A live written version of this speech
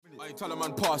Tell a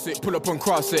man pass it, pull up and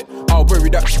cross it. I'll bury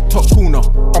that top corner.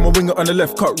 I'm a winger on the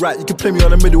left, cut right. You can play me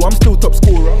on the middle, I'm still top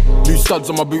scorer. New studs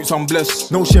on my boots, I'm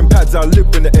blessed. No shin pads, I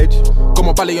live in the edge. Got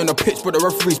my ballet on the pitch, but the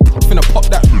referee's finna pop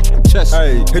that chest.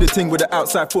 Hey, hit the ting with the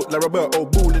outside foot like Roberto,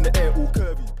 ball in the air, all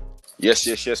curvy.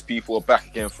 Yes, people are back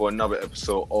again for another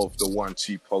episode of the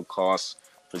 1-2 podcast,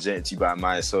 presented to you by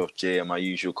myself, Jay, and my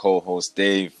usual co-host,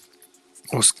 Dave.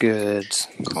 What's good?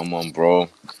 Come on, bro.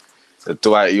 The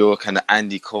Dwight York and the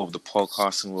Andy Cole of the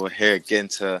podcast, and we're here again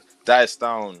to dice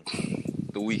down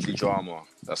the weekly drama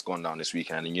that's gone down this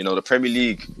weekend. And, you know, the Premier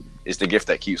League is the gift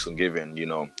that keeps on giving. You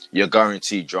know, you're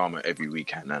guaranteed drama every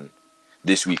weekend, and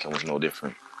this weekend was no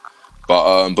different.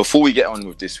 But before we get on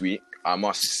with this week, I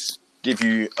must give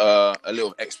you a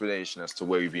little explanation as to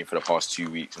where we've been for the past 2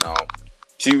 weeks. Now,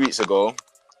 2 weeks ago,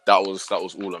 that was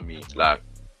all on me. Like,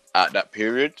 at that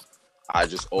period, I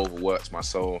just overworked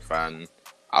myself and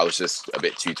I was just a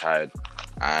bit too tired.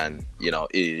 And, you know,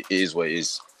 it is what it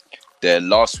is. Then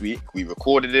last week, we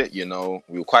recorded it, you know,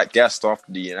 we were quite gassed after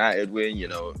the United win, you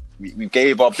know, we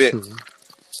gave our bit.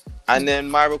 And then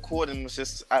my recording was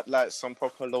just at like some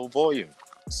proper low volume.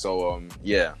 So,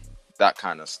 yeah, that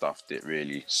kind of stuffed it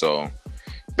really. So,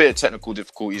 bit of technical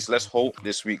difficulties. Let's hope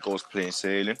this week goes plain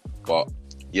sailing. But,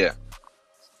 yeah,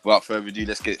 without further ado,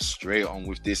 let's get straight on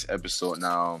with this episode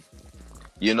now.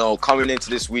 You know, coming into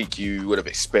this week, you would have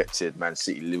expected Man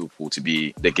City Liverpool to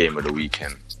be the game of the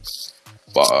weekend.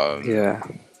 But yeah,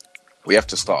 we have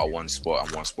to start at one spot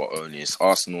and one spot only. It's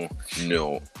Arsenal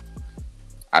 0,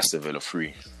 Aston Villa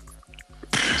 3.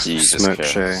 Jesus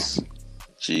Christ.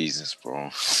 Jesus, bro.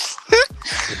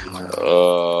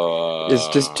 It's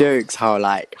just jokes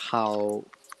how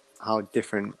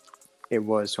different it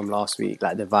was from last week,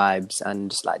 like the vibes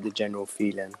and just like the general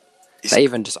feeling. Like,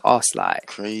 even just us, like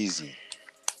crazy.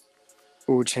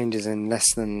 All changes in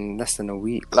less than a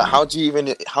week. Like, how do you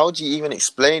even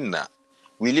explain that?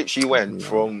 We literally went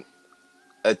from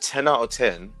a 10 out of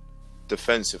 10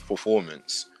 defensive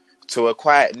performance to a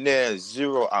quite near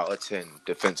 0 out of 10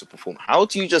 defensive performance. How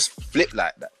do you just flip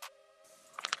like that?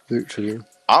 Literally.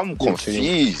 I'm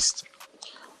confused.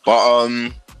 But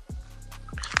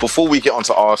before we get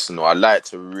onto Arsenal, I'd like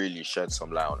to really shed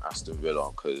some light on Aston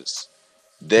Villa because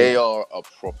they are a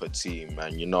proper team,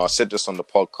 man. You know, I said this on the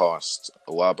podcast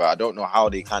a while back. I don't know how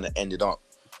they kind of ended up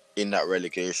in that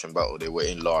relegation battle they were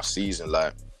in last season,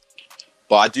 like.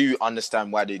 But I do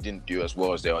understand why they didn't do as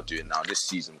well as they are doing now this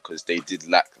season because they did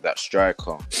lack that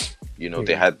striker. You know,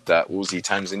 they had that Aussie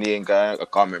Tanzanian guy. I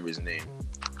can't remember his name,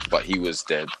 but he was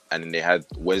dead. And then they had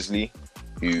Wesley,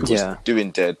 who was doing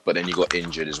dead, but then he got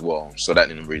injured as well. So that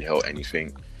didn't really help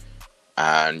anything.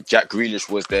 And Jack Grealish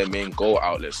was their main goal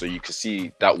outlet. So you could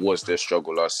see that was their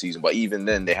struggle last season. But even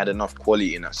then, they had enough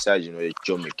quality in that side. You know, they had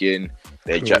John McGinn,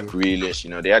 they had Jack Grealish.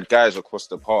 You know, they had guys across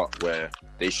the park where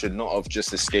they should not have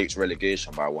just escaped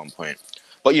relegation by one point.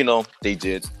 But, you know, they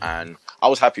did. And I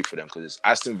was happy for them because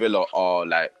Aston Villa are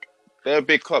like, they're a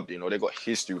big club. You know, they got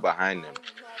history behind them.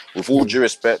 With all due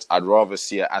respect, I'd rather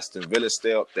see a Aston Villa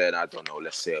stay up there than, I don't know,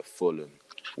 let's say a Fulham,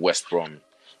 West Brom.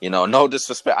 You know, no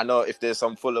disrespect. I know if there's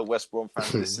some Fulham West Brom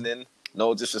fans listening,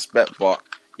 no disrespect, but,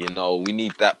 you know, we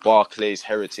need that Barclays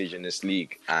heritage in this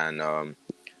league. And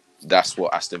that's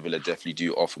what Aston Villa definitely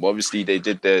do offer. But obviously, they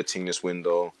did their thing this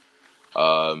window.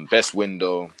 Best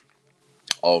window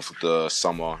of the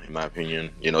summer, in my opinion.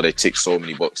 You know, they tick so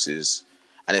many boxes.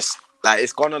 And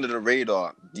it's gone under the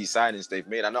radar, these signings they've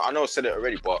made. I know I said it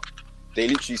already, but they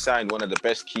literally signed one of the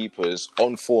best keepers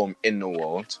on form in the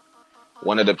world.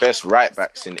 One of the best right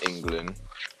backs in England,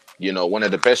 you know, one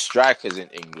of the best strikers in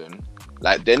England.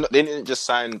 Like, they didn't just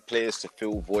sign players to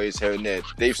fill voids here and there.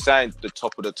 They've signed the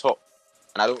top of the top.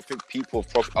 And I don't think people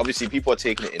are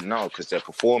taking it in now because they're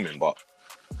performing, but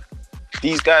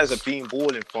these guys have been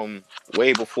balling from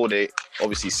way before they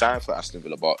obviously signed for Aston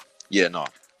Villa. But yeah, no.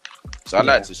 So I'd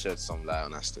like to shed some light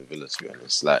on Aston Villa, to be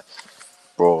honest. Like,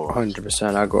 bro.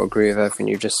 100%. I got to agree with everything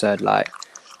you just said. Like,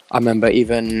 I remember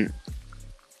even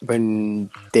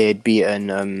when they had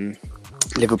beaten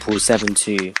Liverpool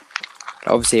 7-2,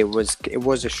 obviously it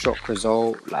was a shock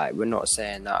result. Like, we're not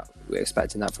saying that we're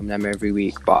expecting that from them every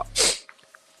week, but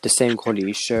the same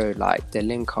quality showed. Like, the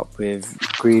link up with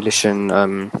Grealish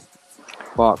and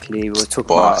Barkley. We're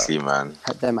talking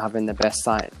about them having the best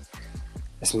site.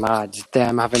 It's mad.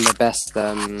 Them having the best,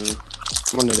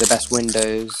 one of the best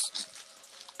windows.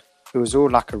 It was all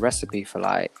like a recipe for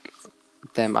like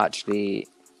them actually.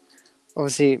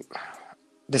 Obviously,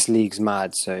 this league's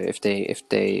mad. So if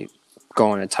they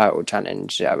go on a title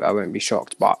challenge, I won't be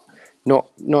shocked. But not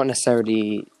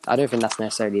necessarily. I don't think that's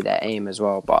necessarily their aim as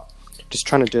well. But just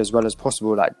trying to do as well as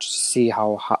possible. Like, just see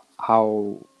how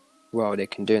well they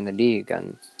can do in the league.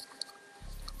 And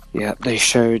yeah, they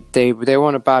showed they were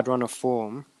on a bad run of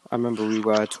form. I remember we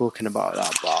were talking about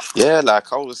that, but Yeah,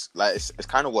 like I was like, it's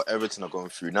kind of what Everton are going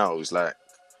through now. It's like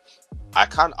I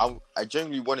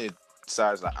genuinely wanted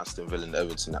sides like Aston Villa and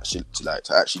Everton actually to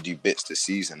actually do bits this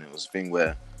season. It was a thing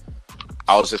where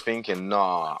I was just thinking,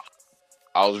 nah,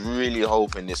 I was really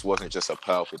hoping this wasn't just a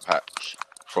purple patch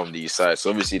from these sides. So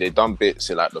obviously they done bits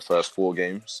in like the first 4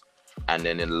 games, and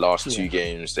then in the last 2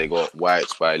 games they got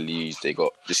wiped by Leeds.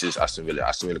 This is Aston Villa.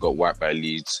 Aston Villa got wiped by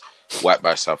Leeds, wiped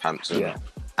by Southampton,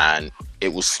 and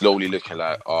it was slowly looking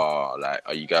like,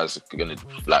 are you guys gonna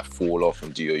like fall off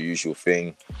and do your usual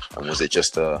thing? And was it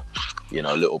just a,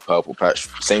 little purple patch?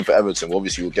 Same for Everton. Well,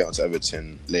 obviously we'll get onto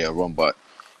Everton later on, but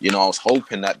I was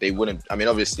hoping that they wouldn't. I mean,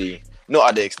 obviously not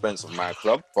at the expense of my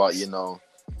club, but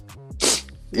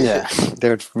yeah, they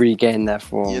would regain their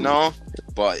form.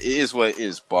 But it is what it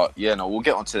is. But we'll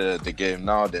get onto the game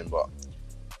now then. But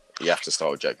you have to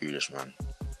start with Jack Grealish, man.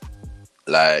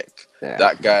 Like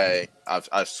that guy, I've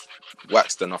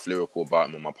waxed enough lyrical about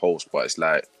him on my post, but it's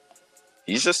like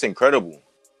he's just incredible.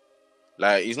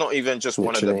 Like he's not even just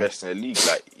one of the best in the league.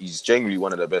 Like he's genuinely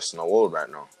one of the best in the world right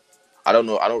now. I don't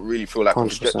know. I don't really feel like 100%. I'm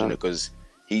stretching it because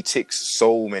he ticks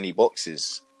so many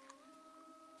boxes.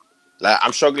 Like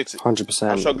I'm struggling to 100%.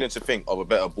 I'm struggling to think of a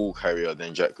better ball carrier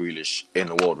than Jack Grealish in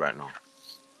the world right now.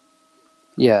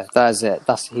 Yeah, that is it.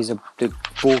 He's a the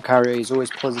ball carrier. He's always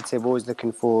positive, always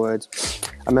looking forward.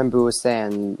 I remember we were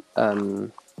saying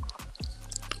that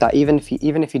even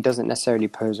if he doesn't necessarily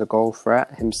pose a goal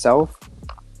threat himself,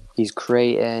 he's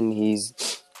creating.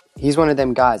 He's one of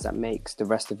them guys that makes the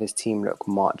rest of his team look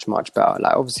much, much better.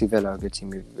 Like obviously Villa are a good team.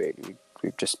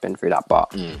 We've just been through that,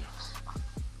 but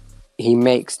he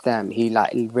makes them. He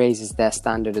like raises their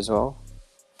standard as well.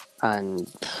 And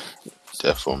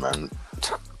therefore, man,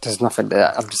 there's nothing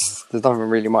there. There's nothing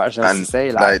really much else to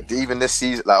say. Like even this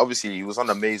season, like obviously he was on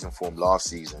amazing form last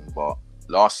season, but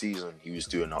last season he was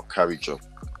doing a carry job.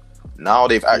 Now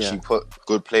they've actually put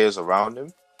good players around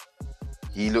him.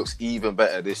 He looks even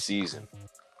better this season.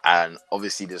 And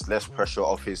obviously there's less pressure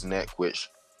off his neck, which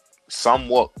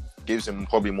somewhat gives him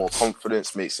probably more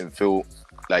confidence, makes him feel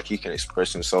like he can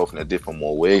express himself in a different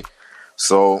more way.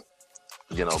 So,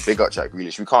 big up Jack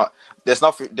Grealish.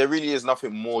 There really is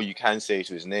nothing more you can say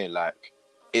to his name. Like,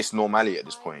 it's normality at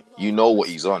this point. You know what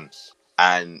he's on.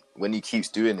 And when he keeps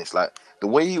doing this, like, the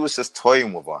way he was just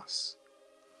toying with us,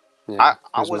 I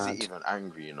wasn't even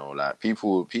angry, like,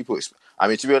 people, I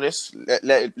mean, to be honest,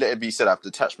 let it be said, I've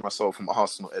detached myself from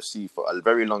Arsenal FC for a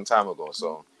very long time ago,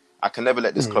 so I can never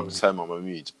let this club determine my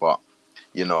mood. But,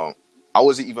 I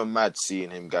wasn't even mad seeing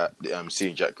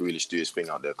seeing Jack Grealish do his thing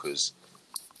out there, because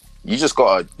you just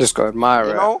gotta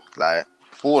admire it, like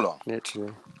baller,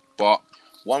 literally. But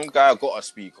one guy I gotta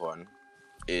speak on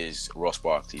is Ross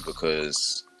Barkley,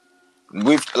 because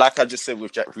like I just said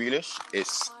with Jack Grealish,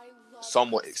 it's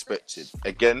somewhat expected.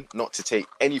 Again, not to take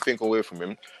anything away from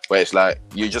him, but it's like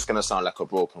you're just gonna sound like a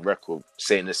broken record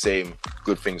saying the same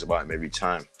good things about him every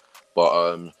time.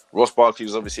 But Ross Barkley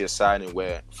was obviously a signing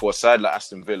where, for a side like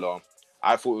Aston Villa,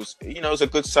 I thought it was, it was a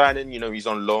good signing. He's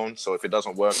on loan, so if it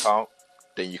doesn't work out,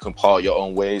 then you can part your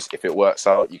own ways. If it works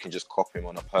out, you can just cop him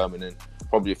on a permanent,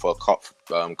 probably for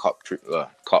a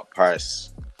cup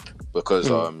price, because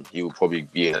he will probably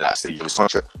be in that stage of his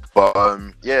contract. But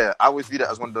I always view that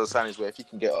as one of those signings where if he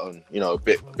can get on, a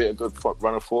bit of good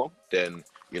run of form, then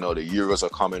the Euros are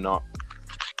coming up.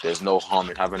 There's no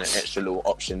harm in having an extra little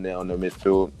option there on the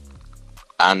midfield.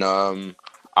 And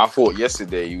I thought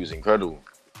yesterday he was incredible.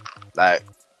 Like,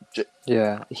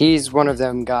 he's one of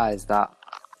them guys that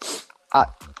I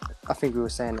think we were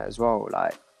saying that as well.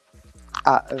 Like,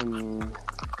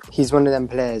 he's one of them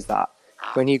players that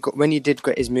when he did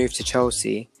get his move to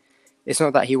Chelsea, it's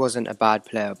not that he wasn't a bad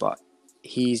player, but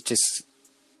he's just,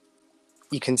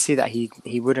 you can see that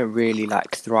he wouldn't really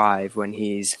like thrive when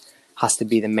has to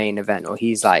be the main event, or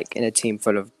he's like in a team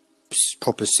full of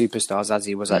proper superstars as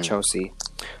he was at Chelsea.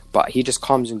 But he just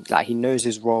comes and like he knows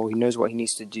his role, he knows what he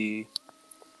needs to do.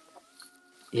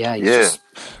 He's just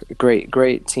a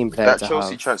great team player. That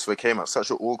Chelsea transfer came at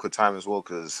such an awkward time as well,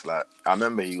 because like I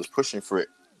remember he was pushing for it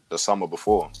the summer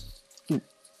before.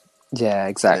 Yeah,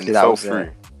 exactly. That fell was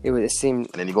through. It seemed,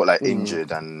 and then he got like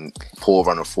injured and poor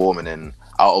run of form, and then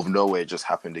out of nowhere it just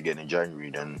happened again in January.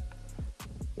 Then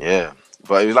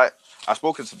but it was like, I've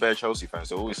spoken to bare Chelsea fans.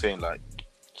 They're always saying like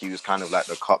he was kind of like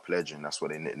the cup legend. That's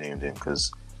what they nicknamed him,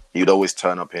 because he would always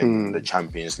turn up in the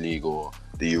Champions League or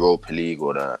the Europa League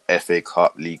or the FA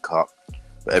Cup, League Cup.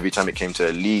 But every time it came to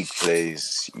league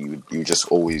plays, you would just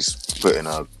always put in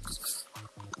a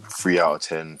 3 out of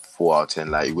 10, 4 out of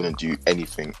 10. Like, he wouldn't do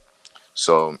anything.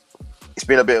 So, it's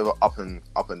been a bit of an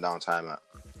up and down time at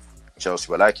Chelsea.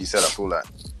 But like you said, I feel like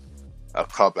a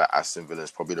club like Aston Villa is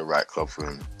probably the right club for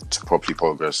him to properly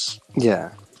progress.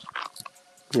 Yeah.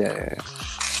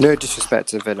 No disrespect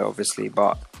to Villa, obviously,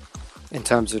 but in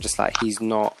terms of just like he's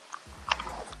not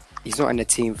in a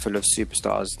team full of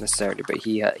superstars necessarily, but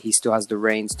he still has the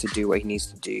reins to do what he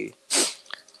needs to do.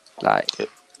 Like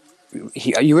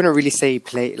you wouldn't really say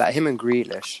play like him and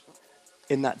Grealish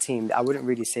in that team. I wouldn't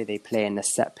really say they play in a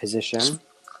set position.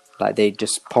 Like they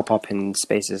just pop up in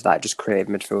spaces, like just creative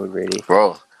midfield, really.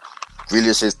 Bro,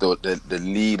 Grealish is the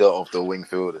leader of the wing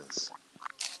fielders.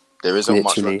 There isn't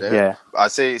Literally, much right there. yeah.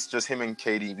 I'd say it's just him and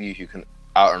KDB who can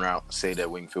out and out say they're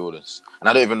wing fielders. And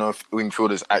I don't even know if wing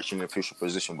fielder is actually an official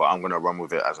position, but I'm going to run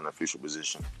with it as an official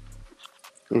position.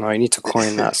 No, you need to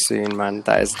coin that soon, man.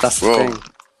 That's the thing.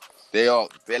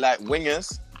 They're like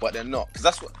wingers, but they're not.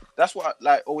 Because that's what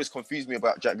like always confused me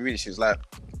about Jack Grealish. Is like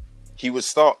he would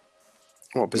start.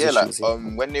 What position is he?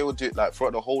 When they would do like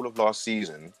throughout the whole of last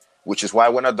season, which is why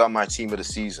when I done my team of the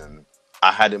season,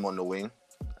 I had him on the wing,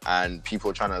 and people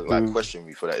were trying to like question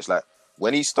me for that. It's like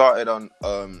when he started on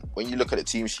when you look at the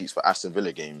team sheets for Aston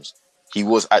Villa games, he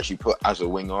was actually put as a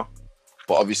winger.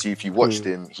 But obviously, if you watched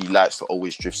him, he likes to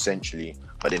always drift centrally.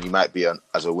 But then he might be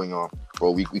as a winger.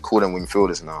 Bro, we call them wing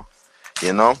fielders now.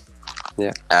 You know?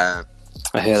 Yeah. I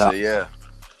hear that. Yeah.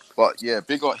 But yeah,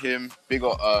 big up him, big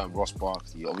up Ross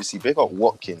Barkley, obviously big up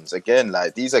Watkins. Again,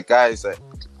 like these are guys that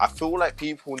I feel like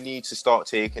people need to start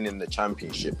taking in the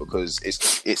Championship because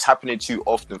it's happening too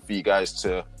often for you guys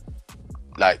to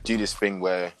like do this thing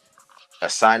where a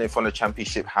signing from the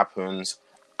Championship happens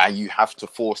and you have to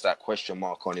force that question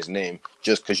mark on his name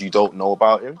just because you don't know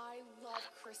about him.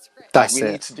 That's we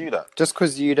it. need to do that. Just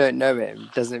because you don't know him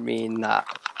doesn't mean that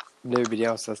nobody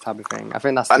else does type of thing. I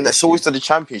think that's and that's always to the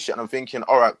Championship. And I'm thinking,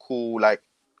 all right, cool. Like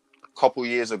a couple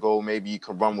years ago, maybe you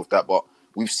can run with that. But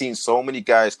we've seen so many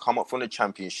guys come up from the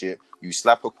Championship. You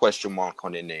slap a question mark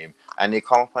on their name, and they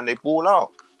come up and they ball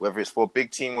out. Whether it's for a big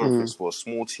team or if it's for a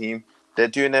small team, they're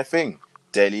doing their thing.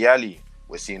 Dele Alli,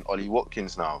 we're seeing Ollie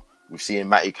Watkins now. We're seeing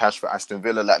Matty Cash for Aston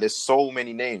Villa. Like there's so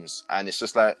many names, and it's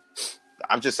just like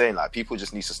I'm just saying, like people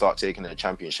just need to start taking the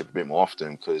Championship a bit more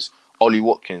often because Ollie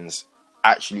Watkins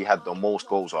actually had the most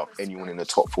goals of anyone in the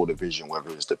top 4 division,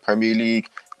 whether it's the Premier League,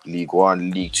 League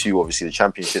One, League Two, obviously the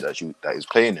Championship that he's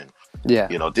playing in. Yeah.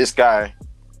 You know, this guy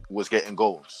was getting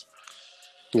goals.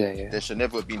 Yeah. There should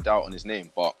never have been doubt on his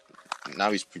name, but now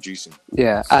he's producing.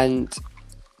 Yeah, and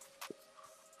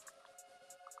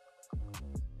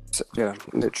yeah,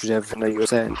 literally everything that you were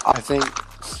saying. I think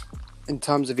in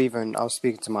terms of even, I was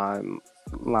speaking to my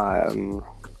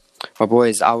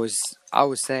boys. I was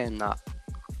saying that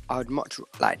I would much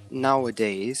like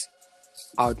nowadays.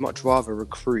 I would much rather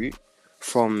recruit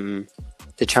from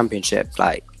the Championship,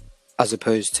 like as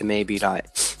opposed to maybe like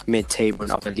mid-table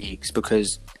in other leagues,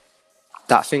 because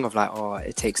that thing of like, oh,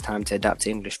 it takes time to adapt to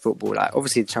English football. Like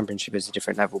obviously the Championship is a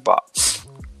different level, but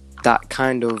that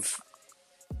kind of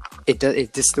it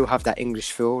does still have that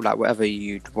English feel, like however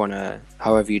you'd wanna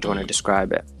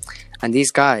describe it. And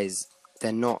these guys,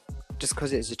 they're not, just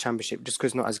because it's a Championship, just because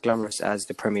it's not as glamorous as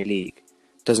the Premier League,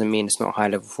 doesn't mean it's not high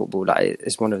level football. Like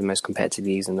it's one of the most competitive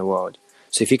leagues in the world.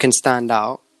 So if you can stand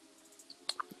out,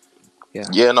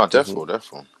 no, definitely.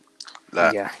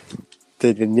 Like, yeah,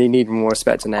 they need more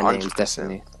respect in their names,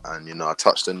 definitely. And you know, I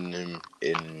touched on him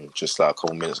in just like a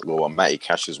couple minutes ago on Matty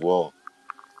Cash as well.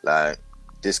 Like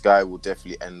this guy will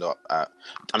definitely end up at.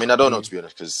 I mean, I don't know, to be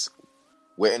honest, because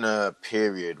we're in a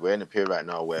period right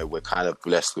now where we're kind of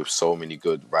blessed with so many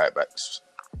good right backs,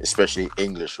 especially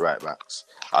English right backs.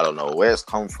 I don't know where it's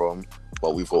come from,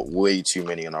 but we've got way too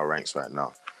many in our ranks right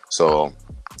now. So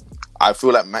I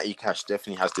feel like Matty Cash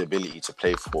definitely has the ability to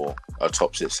play for a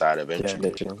top 6 side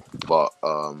eventually. Yeah, but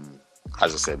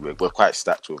as I said, we're quite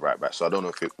stacked with right backs, so I don't know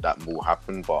if that will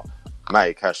happen. But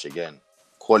Matty Cash, again,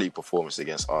 quality performance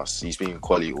against us. He's been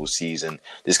quality all season.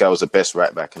 This guy was the best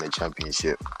right back in the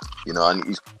Championship. You know,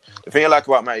 and the thing I like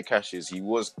about Matty Cash is he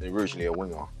was originally a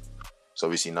winger. So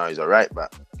obviously now he's a right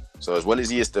back. So as well as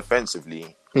he is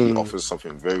defensively, he offers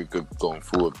something very good going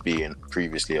forward, being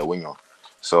previously a winger.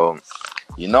 So,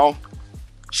 you know,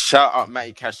 shout out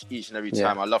Matty Cash each and every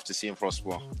time. I love to see him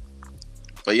prosper.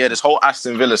 But yeah, this whole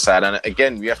Aston Villa side, and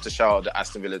again, we have to shout out the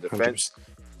Aston Villa defence.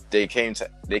 They came to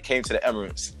the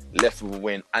Emirates, left with a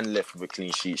win and left with a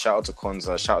clean sheet. Shout out to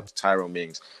Konza, shout out to Tyrone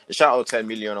Mings, and shout out to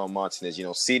Emiliano Martinez. You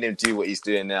know, seeing him do what he's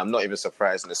doing there, I'm not even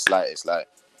surprised in the slightest. Like,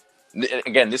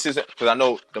 again, this isn't because I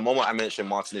know the moment I mention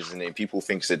Martinez's name, people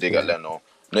think it's a dig at Leno.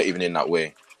 Not even in that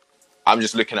way. I'm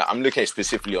looking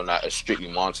specifically on like a strictly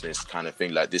Martinez kind of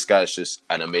thing. Like this guy's just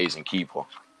an amazing keeper.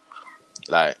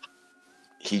 Like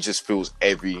he just feels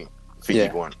everything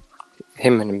he'd want.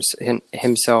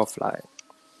 Himself, like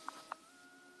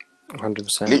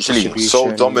 100%. Literally,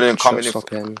 so dominant coming in.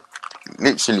 Stopping,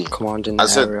 literally, commanding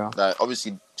the area. Like,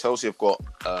 obviously, Chelsea have got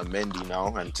Mendy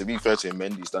now, and to be fair to him,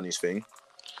 Mendy's done his thing.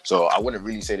 So I wouldn't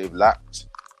really say they've lacked,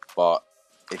 but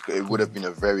it would have been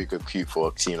a very good coup for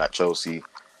a team like Chelsea.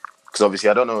 Because obviously,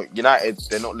 I don't know, United,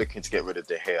 they're not looking to get rid of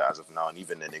De Gea as of now, and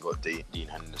even then they got Dean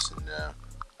Henderson there.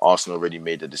 Arsenal already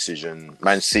made the decision.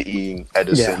 Man City,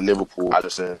 Ederson, Liverpool,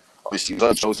 Alisson. Obviously,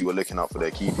 Chelsea were looking out for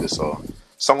their keepers, so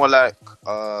someone like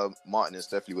Martinez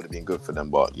definitely would have been good for them,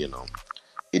 but, you know,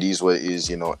 it is what it is.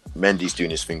 You know, Mendy's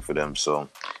doing his thing for them, so.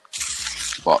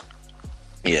 But,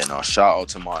 yeah, no, shout out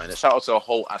to Martin. Shout out to the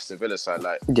whole Aston Villa side.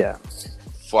 Like,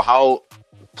 for how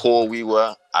poor we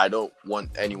were, I don't want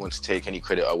anyone to take any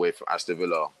credit away from Aston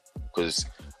Villa, because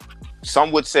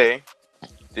some would say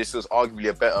this was arguably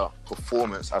a better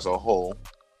performance as a whole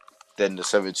than the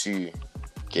 7-2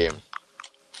 game.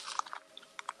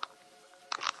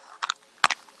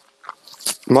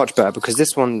 Much better, because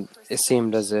this one, it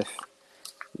seemed as if,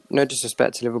 no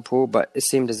disrespect to Liverpool, but it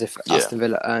seemed as if Aston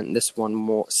Villa earned this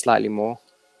one slightly more.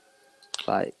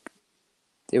 Like,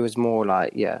 it was more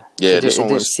like, this one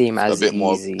didn't seem as a bit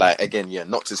easy. More, like, again,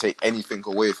 not to take anything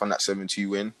away from that 7-2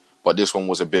 win, but this one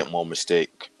was a bit more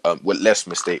with less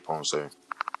mistake prone, so.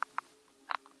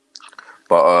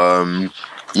 But,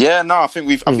 I think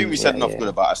we said enough good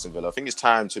about Aston Villa. I think it's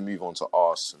time to move on to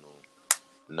Arsenal.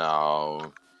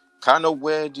 Now, kind of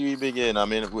where do you begin? I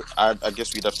mean, I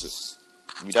guess we'd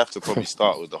have to probably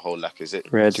start with the whole Lacazette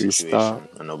situation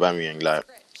and Aubameyang. Like,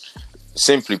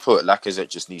 simply put, Lacazette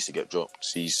just needs to get dropped.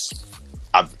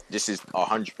 This is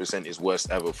 100% his worst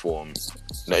ever form.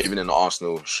 Not even in the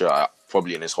Arsenal shirt,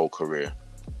 probably in his whole career,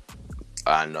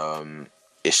 and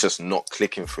it's just not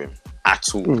clicking for him at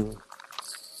all.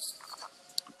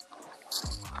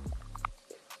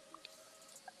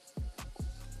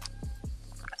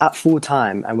 At full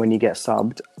time, and when you get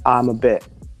subbed, I'm a bit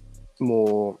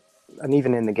more, and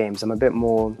even in the games, I'm a bit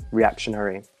more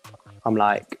reactionary. I'm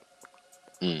like,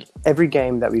 every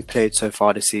game that we've played so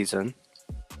far this season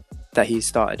that he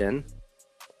started in,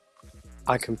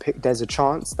 I can pick, there's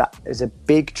a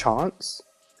big chance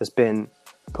that's been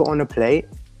put on a plate,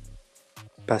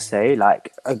 per se,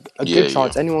 like a good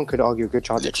chance. Anyone could argue a good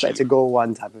chance, expect a goal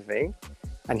one type of thing,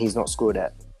 and he's not scored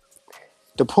it.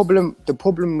 The problem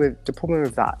with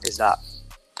that is that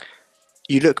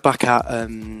you look back at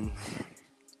when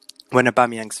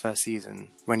Aubameyang's first season,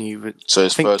 when he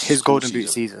his Golden Boot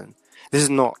season. This is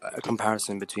not a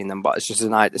comparison between them, but it's just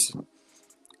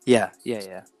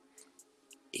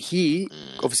He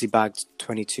obviously bagged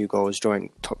 22 goals, joined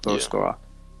top goal scorer,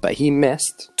 but he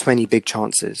missed 20 big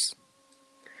chances.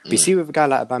 But you see, with a guy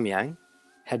like Aubameyang,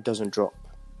 head doesn't drop,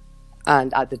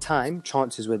 and at the time,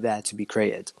 chances were there to be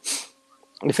created.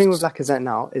 The thing with Lacazette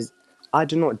now is, I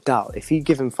do not doubt if you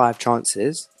give him 5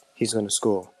 chances, he's going to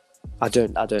score. I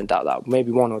don't doubt that. Maybe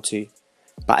 1 or 2.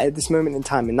 But at this moment in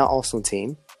time, in that Arsenal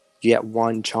team, you get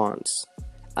 1 chance.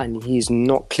 And he's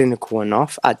not clinical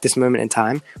enough at this moment in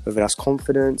time, whether that's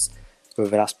confidence, whether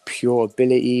that's pure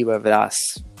ability, whether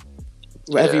that's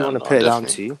whatever you want to put it down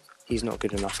to, he's not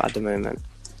good enough at the moment.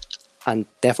 And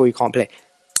therefore, you can't play.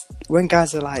 When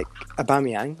guys are like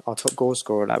Aubameyang, our top goal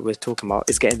scorer, like we're talking about,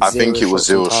 is getting 0 shots. I think it was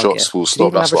 0 shots, full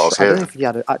stop. That's what I was hearing. I don't know if he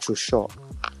had an actual shot.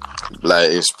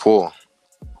 Like, it's poor.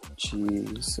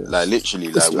 Jesus. Like, literally,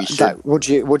 like, we should. What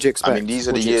do you expect? I mean, these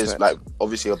are the years, like,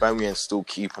 obviously, Aubameyang's still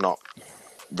keeping up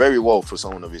very well for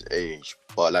someone of his age.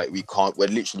 But, like, we're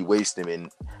literally wasting him in,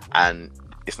 and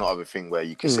it's not a thing where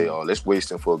you can say, let's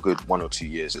waste him for a good 1 or 2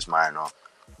 years. It's minor.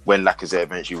 When Lacazette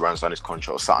eventually runs down his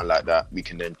contract or something like that, we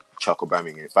can then chuck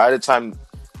Aubameyang in. By the time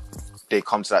they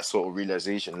come to that sort of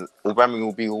realization, Aubameyang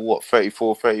will be,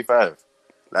 34, 35?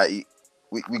 Like,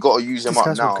 we got to use him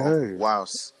up now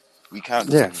whilst we can.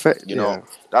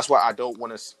 That's why I don't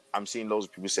want to. I'm seeing loads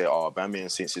of people say, Aubameyang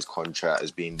since his contract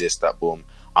has been this, that, boom.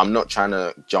 I'm not trying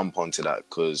to jump onto that,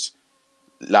 because,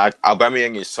 like,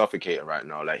 Aubameyang is suffocating right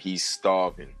now. Like, he's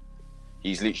starving.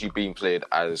 He's literally being played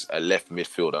as a left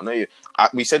midfielder. I know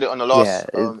we said it on the last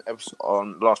episode,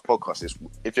 on last podcast. Is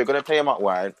if you're going to play him out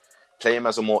wide, play him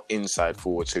as a more inside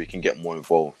forward so he can get more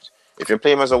involved. If you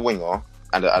play him as a winger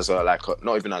and as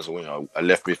not even as a winger, a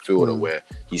left midfielder where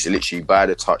he's literally by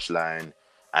the touchline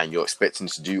and you're expecting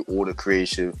to do all the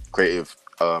creative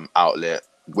outlet,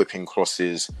 whipping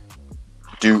crosses,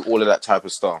 do all of that type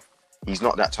of stuff. He's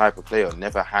not that type of player.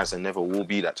 Never has and never will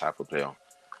be that type of player.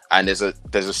 And there's a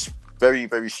very,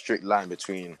 very strict line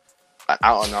between an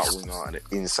out-and-out winger and an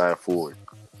inside forward.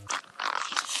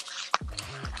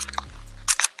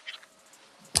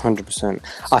 100%.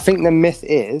 I think the myth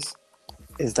is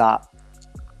that,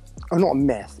 or not a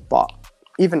myth, but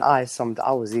even I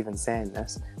was even saying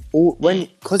this.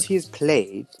 Because he's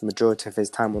played majority of his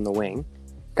time on the wing,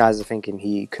 guys are thinking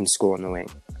he can score on the wing.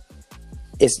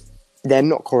 They're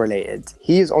not correlated.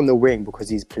 He is on the wing because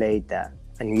he's played there,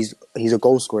 and he's a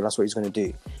goal scorer. That's what he's going to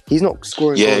do. He's not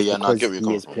scoring goals because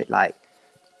he is played. Like,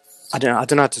 I don't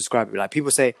know how to describe it. Like,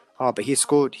 people say, "Oh, but he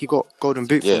scored. He got golden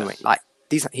boot from the wing." Like,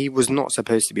 he was not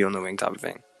supposed to be on the wing, type of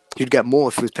thing. You'd get more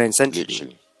if he was playing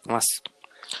centrally. That's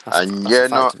a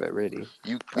fact of it, really.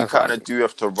 You kind of do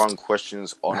have to run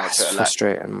questions on Arteta. It's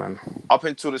frustrating, man. Up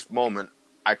until this moment,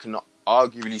 I can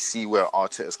arguably see where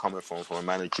Arteta's coming from a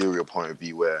managerial point of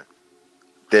view, where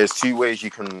there's two ways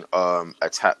you can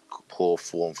attack poor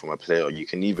form from a player. You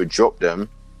can either drop them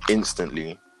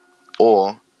instantly,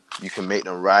 or you can make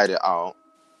them ride it out,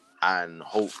 and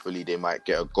hopefully they might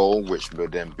get a goal, which will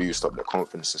then boost up their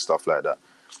confidence and stuff like that.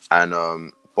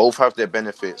 And both have their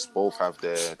benefits, both have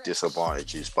their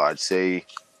disadvantages. But I'd say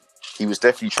he was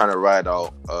definitely trying to ride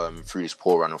out through his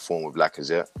poor run of form with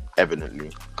Lacazette,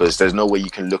 evidently. Because there's no way you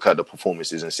can look at the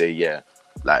performances and say,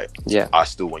 I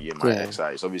still want you in my XI.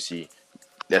 It's obviously,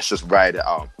 let's just ride it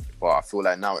out. But I feel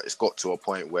like now it's got to a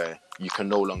point where you can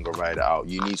no longer ride it out.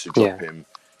 You need to drop him,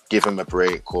 give him a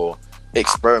break, or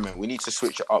experiment. We need to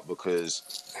switch it up, because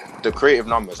the creative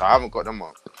numbers, I haven't got them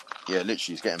up. Yeah,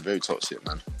 literally, it's getting very toxic,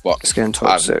 man. But it's getting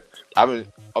toxic. I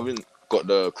haven't got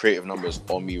the creative numbers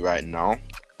on me right now,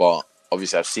 but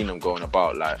obviously I've seen them going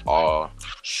about, like our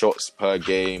shots per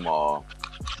game, our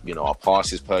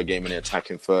passes per game in the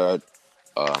attacking third,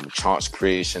 chance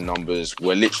creation numbers.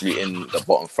 We're literally in the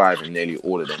bottom 5 in nearly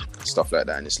all of them, stuff like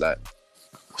that. And it's like,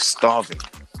 we're starving.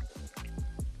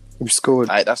 We scored.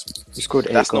 Like, that's 8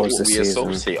 goals not what this we season.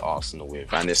 associate Arsenal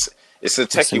with, and it's a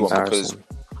techie one, because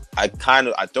I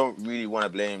don't really want to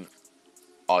blame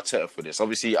Arteta for this.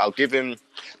 Obviously, I'll give him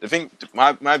the thing.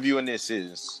 My view on this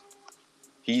is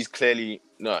we're clearly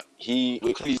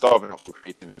starving up for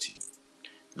creativity.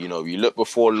 You look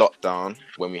before lockdown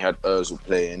when we had Ozil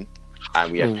playing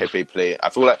and we had Pepe playing. I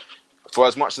feel like, for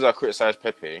as much as I criticize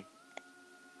Pepe,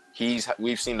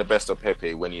 we've seen the best of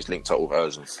Pepe when he's linked up with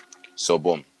Ozil. So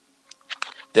boom,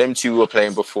 them two were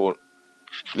playing before,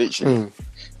 literally.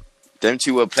 Them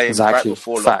two were playing right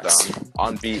before lockdown,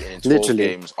 unbeaten in 12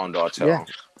 games under Arteta.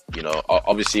 Yeah.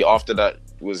 Obviously after that,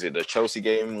 was it the Chelsea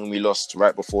game when we lost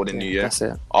right before the New Year? That's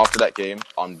it. After that game,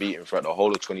 unbeaten throughout the whole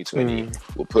of 2020.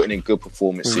 We're putting in good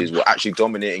performances. We're actually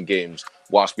dominating games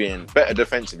whilst being better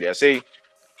defensively. I say,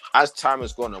 as time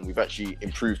has gone on, we've actually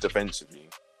improved defensively.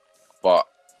 But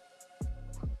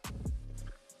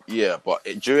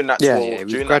during that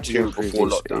period before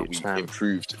lockdown, we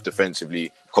improved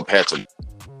defensively compared to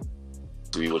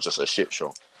we were just a shit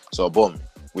show. So boom,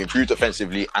 we improved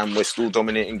defensively and we're still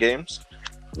dominating games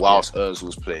whilst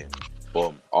Ozil's playing.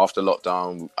 Boom. After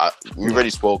lockdown, we've already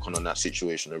spoken on that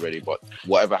situation already, but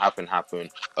whatever happened.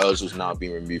 Ozil's now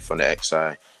being removed from the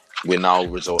XI. We're now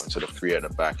resorting to the 3 at the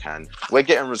back, and we're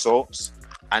getting results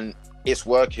and it's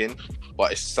working,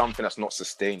 but it's something that's not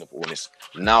sustainable, and it's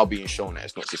now being shown that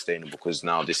it's not sustainable because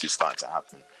now this is starting to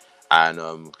happen.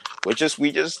 And we just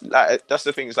like, that's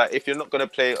the thing, is like, if you're not gonna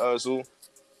play Ozil,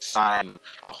 sign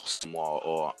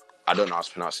or I don't know how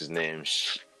to pronounce his name,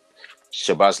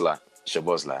 Shabazla.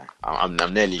 I'm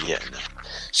nearly getting there.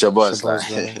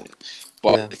 Shabazla.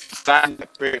 But if you sign a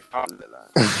great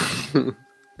outlet, do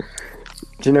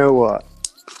you know what?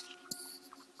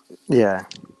 Yeah.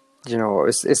 Do you know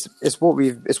what? It's what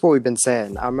we've been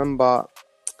saying. I remember.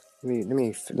 Let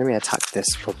me attack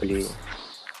this properly.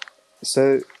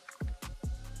 So,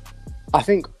 I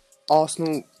think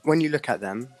Arsenal, when you look at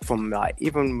them from, like,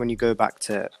 even when you go back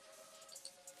to,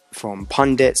 from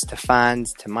pundits to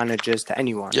fans to managers to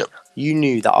anyone, you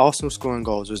knew that Arsenal scoring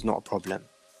goals was not a problem.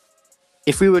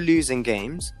 If we were losing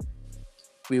games,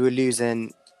 we were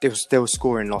losing. They were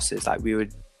scoring losses. Like, we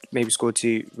would maybe score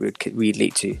 2, we'd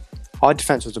lead 2. Our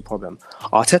defense was a problem.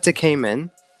 Arteta came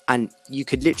in, and you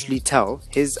could literally tell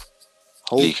his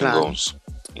whole plan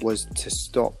was to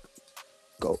stop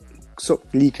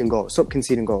leaking goals, stop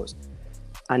conceding goals.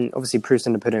 And obviously, proof's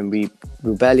in the pudding. We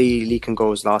were barely leaking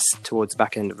goals towards the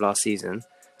back end of last season.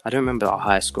 I don't remember our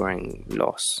highest scoring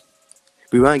loss.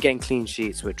 We weren't getting clean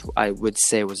sheets, which I would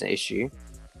say was an issue.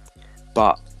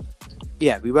 But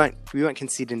yeah, we weren't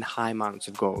conceding high amounts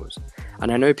of goals.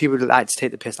 And I know people like to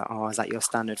take the piss, like, oh, is that your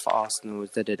standard for Arsenal?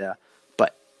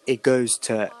 But it goes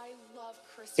a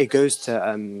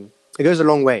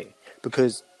long way,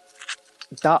 because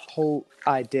that whole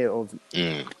idea of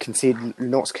not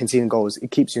conceding goals,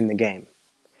 it keeps you in the game.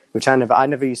 which I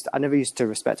never used to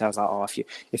respect. I was like, oh,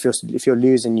 if you're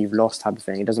losing, you've lost type of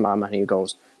thing. It doesn't matter how many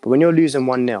goals. But when you're losing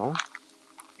 1-0,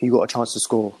 you got a chance to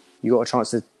score. You got a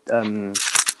chance to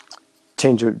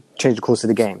change the course of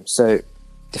the game. So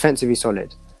defensively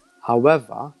solid.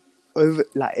 However,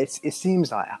 it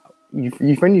seems like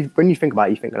when you think about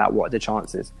it, you think like, what are the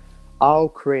chances? Our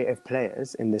creative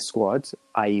players in this squad,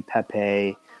 i.e.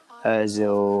 Pepe,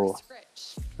 Ozil,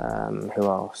 who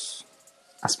else?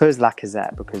 I suppose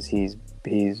Lacazette, because he's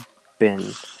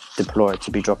been deployed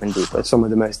to be dropping deep, but some of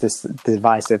the most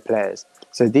divisive players.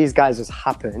 So these guys just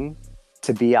happen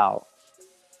to be out.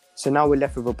 So now we're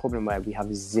left with a problem where we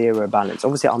have zero balance.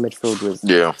 Obviously, our midfield's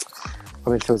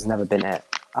never been it.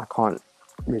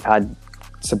 We've had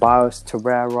Ceballos,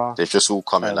 Torreira. They've just all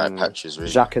come in like patches, really.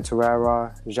 Xhaka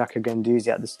Torreira, Xhaka Guendouzi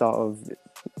at the start of.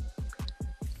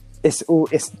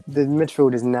 The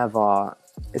midfield is never.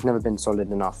 It's never been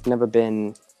solid enough. Never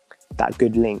been that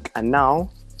good link, and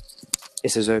now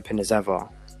it's as open as ever.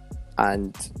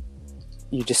 And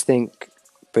you just think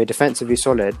we're defensively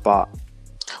solid, but.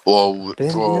 Well, you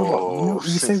know what?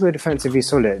 You say we're defensively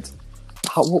solid.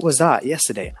 What was that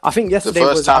yesterday? I think yesterday the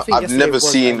first was. time I've never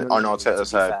seen on Arteta's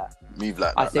side move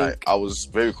like that. I was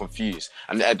very confused,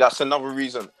 and that's another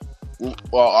reason.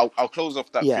 Well, I'll close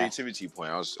off that creativity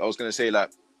point. I was going to say, like,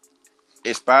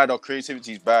 it's bad. Our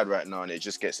creativity is bad right now, and it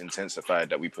just gets intensified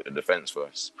that we put the defense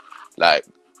first. Like,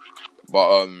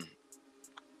 but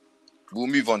we'll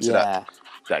move on to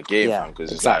that game,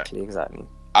 because exactly.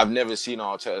 I've never seen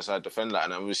Arteta side defend like,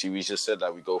 and obviously we just said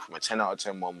that we go from a 10 out of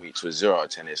 10 one week to a 0 out of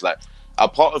 10. It's like a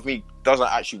part of me doesn't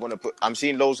actually want to put. I'm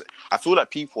seeing those. I feel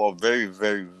like people are very,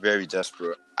 very, very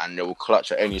desperate, and they will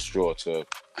clutch at any straw to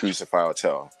crucify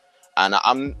Arteta. And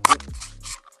I'm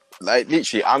like,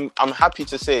 literally, I'm happy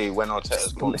to say when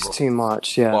Arteta's gone. It's too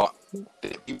much, yeah.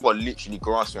 But people are literally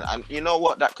grasping, and you know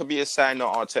what? That could be a sign that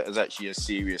Arteta's actually a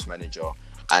serious manager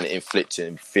and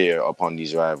inflicting fear upon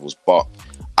these rivals. But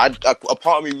a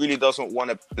part of me really doesn't want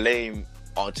to blame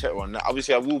Arteta on that.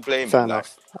 Obviously, I will blame him. Like,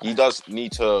 he does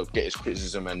need to get his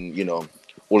criticism and, you know,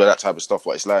 all of that type of stuff.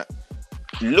 But it's like,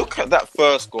 look at that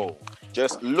first goal.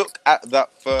 Just look at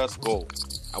that first goal.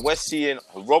 And we're seeing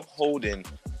Rob Holding,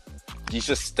 he's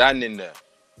just standing there.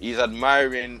 He's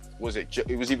admiring,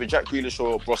 it was either Jack Grealish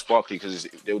or Ross Barkley, because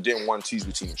they were doing 1-2s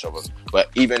between each other. But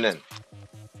even then,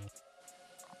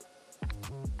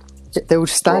 they were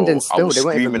standing still. They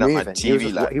weren't even moving.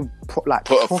 TV,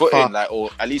 put a foot in, like, or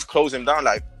at least close him down.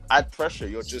 Like, add pressure.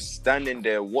 You're just standing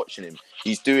there watching him.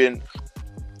 He's doing.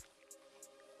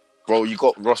 Bro, you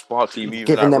got Ross Barkley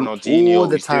moving like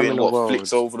Ronaldinho. He's doing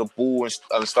flicks over the ball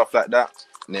and stuff like that.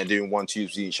 And they're doing 1-2s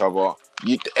with each other.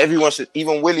 Everyone should,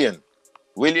 even Willian.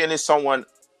 Willian is someone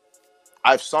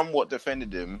I've somewhat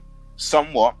defended him,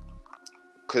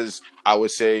 because I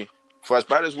would say, for as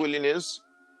bad as Willian is,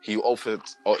 he offered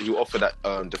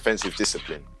that defensive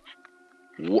discipline.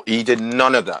 He did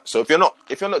none of that. So if you're not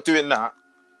doing that,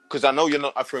 because I know you're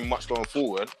not offering much going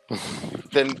forward,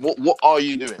 then what are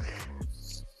you doing?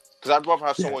 Because I'd rather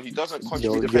have someone who doesn't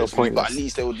contribute defensively, but at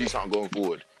least they will do something going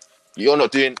forward. You're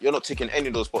not ticking any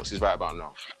of those boxes right about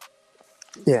now.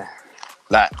 Yeah.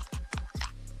 Like.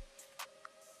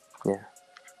 Yeah.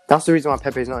 That's the reason why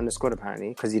Pepe's not in the squad, apparently,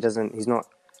 because he's not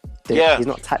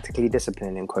tactically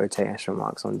disciplined, in quotation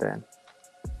marks on there.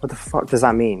 What the fuck does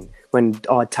that mean? When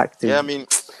our tactics... Yeah, I mean...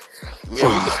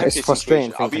 it's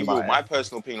frustrating. I'll be real. My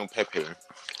personal opinion on Pepe,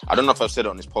 I don't know if I've said it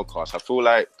on this podcast,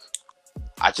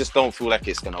 I just don't feel like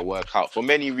it's going to work out for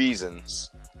many reasons.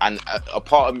 And a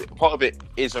part of it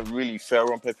isn't really fair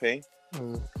on Pepe.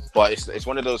 But it's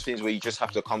one of those things where you just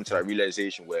have to come to that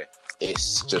realization where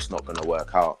it's just not going to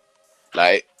work out.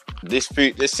 Like, this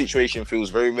situation feels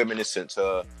very reminiscent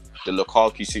to the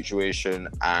Lukaku situation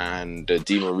and the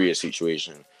Di Maria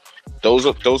situation. Those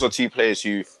are two players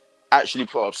who actually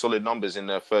put up solid numbers in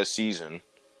their first season,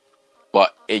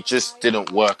 but it just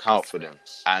didn't work out for them.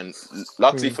 And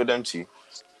luckily for them too,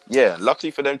 they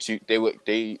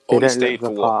only stayed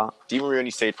for what? Di Maria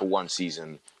only stayed for 1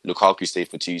 season. Lukaku stayed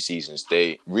for 2 seasons.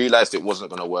 They realized it wasn't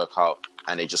going to work out,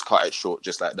 and they just cut it short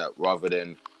just like that, rather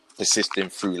than persisting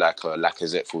through like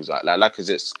Lacazette feels like. Like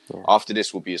Lacazette's after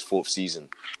this will be his 4th season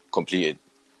completed.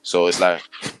 So it's like,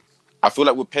 I feel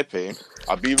like with Pepe,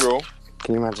 I'll be real.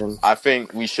 Can you imagine? I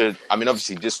think we should. I mean,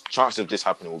 obviously, this chance of this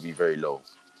happening will be very low.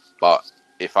 But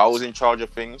if I was in charge of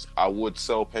things, I would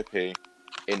sell Pepe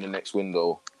in the next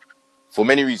window for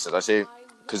many reasons. I say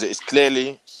because it's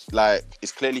clearly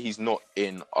he's not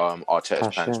in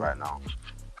Arteta's plans right now.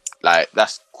 Like,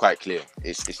 that's quite clear.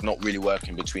 It's not really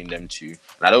working between them two.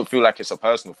 And I don't feel like it's a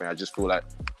personal thing. I just feel like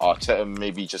Arteta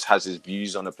maybe just has his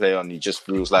views on the player, and he just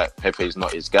feels like Pepe is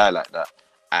not his guy like that.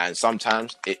 And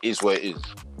sometimes it is what it is.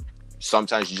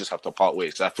 Sometimes you just have to part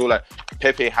ways. 'Cause I feel like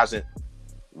Pepe hasn't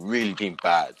really been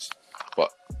bad,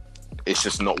 but it's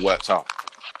just not worked out.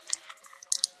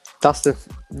 That's the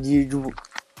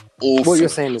what you're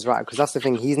saying is right, because that's the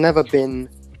thing. He's never been.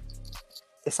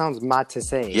 It sounds mad to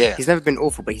say. Yeah. He's never been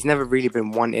awful, but he's never really been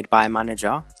wanted by a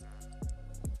manager.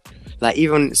 Like,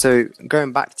 even so,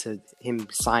 going back to him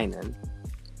signing,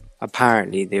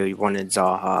 apparently they wanted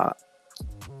Zaha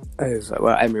over.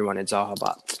 Well, Emery wanted Zaha,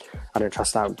 but I don't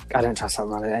trust that. I don't trust that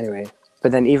runner anyway.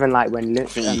 But then even like when I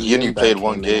think he only played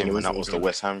one game, and that was the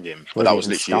West Ham game. But that was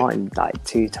literally starting like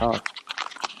too tough.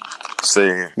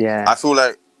 So Yeah, I feel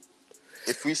like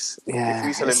if we sell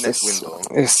him next window,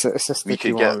 it's a we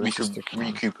could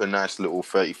recoup a nice little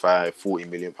 35-40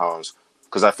 million pounds.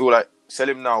 Because I feel like sell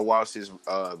him now whilst his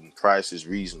price is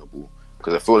reasonable.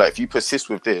 Because I feel like if you persist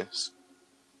with this,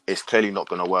 it's clearly not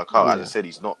going to work out. As I said,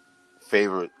 he's not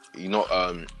in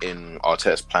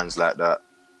Arteta's plans like that.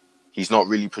 He's not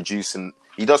really producing.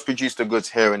 He does produce the goods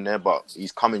here and there, but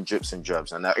he's coming drips and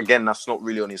drabs. And again, that's not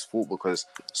really on his fault, because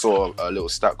saw a little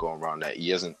stat going around that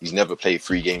he's never played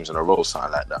 3 games in a row,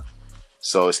 something like that.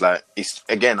 So it's like,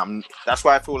 that's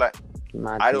why I feel like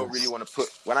I don't really want to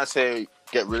when I say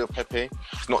get rid of Pepe,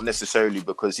 it's not necessarily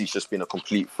because he's just been a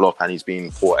complete flop and he's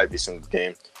been poor every single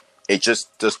game. It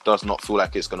just does not feel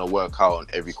like it's going to work out on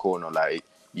every corner. Like,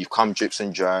 you've come drips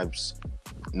and drabs.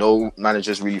 No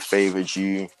managers really favoured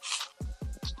you.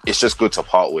 It's just good to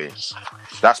part ways.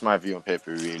 That's my view on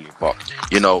Pepe, really. But,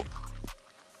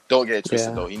 don't get it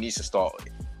twisted, though. He needs to start.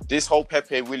 This whole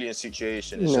Pepe Willian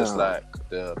situation is just like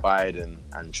the Biden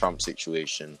and Trump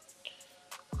situation.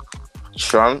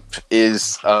 Trump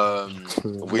is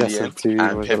Willian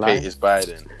and Pepe is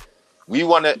Biden.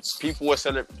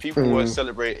 People were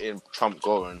celebrating Trump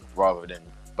going rather than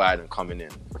Biden coming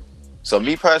in. So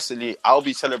me personally, I'll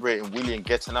be celebrating Willian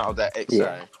getting out of that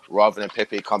exile rather than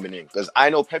Pepe coming in. Because I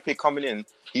know Pepe coming in,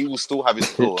 he will still have his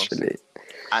flaws.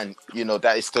 And,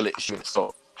 that is still an issue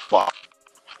itself. But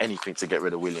anything to get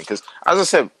rid of Willian. Because, as I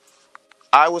said,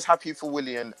 I was happy for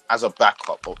Willian as a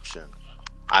backup option.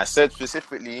 I said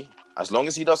specifically, as long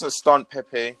as he doesn't stunt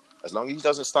Pepe, as long as he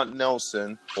doesn't stunt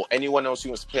Nelson or anyone else who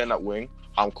wants to play on that wing,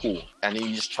 I'm cool. And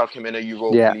you just chuck him in a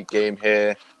Europa League game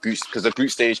here, because the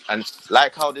group stage, and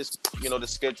like how this, the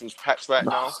schedule's packed right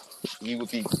now, he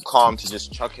would be calm to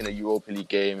just chuck in a Europa League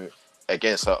game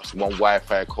against us, one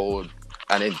Wi-Fi code,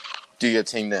 and then do your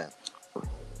thing there.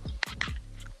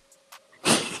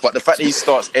 But the fact that he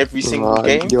starts every single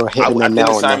game, I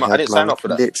didn't sign up for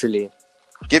that. Literally.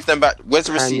 Give them back. Where's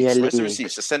the receipts? Where's the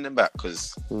receipts? Just send them back,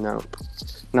 because... Nope.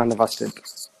 None of us did.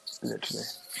 Literally.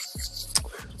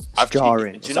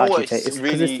 Jarring. Do you know what? It's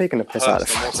really taking a piss out of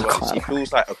the He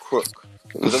feels like a crook.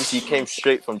 Because obviously he came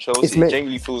straight from Chelsea. It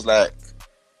genuinely feels like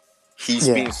he's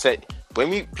been set.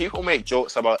 When people make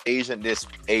jokes about agent this,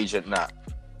 agent that,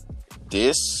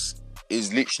 this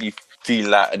is literally feel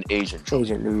like an agent job.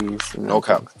 Agent Louise. No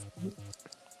cap.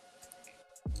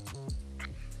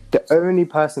 The only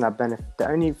person the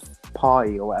only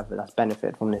party or whatever that's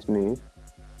benefited from this move,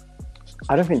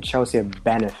 I don't think Chelsea have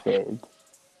benefited,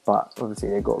 but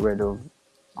obviously they got rid of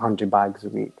 100 bags a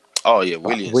week. Oh yeah,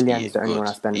 Willian's the only one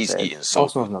that's benefited. He's eating so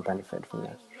Arsenal's not benefited from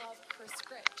this.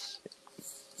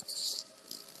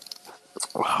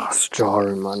 Oh, it's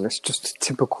jarring, man. It's just a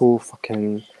typical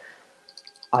fucking...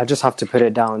 I just have to put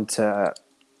it down to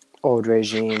old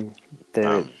regime,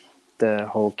 the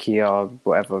whole Kia,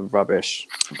 whatever rubbish.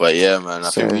 But yeah, man, I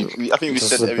think we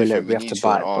said everything we need to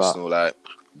on Arsenal. Like,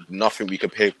 nothing we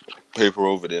could paper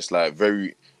over this. Like,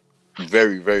 very,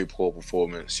 very, very poor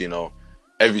performance.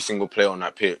 Every single player on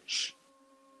that pitch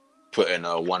put in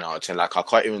a 1 out of 10. Like, I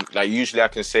can't even, like, usually I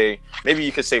can say, maybe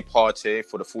you could say Partey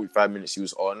for the 45 minutes he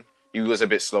was on. He was a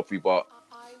bit sloppy, but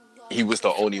he was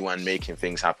the only one making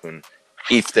things happen.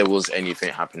 If there was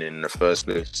anything happening in the first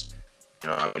place.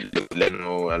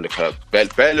 Look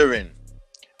at Bellerin.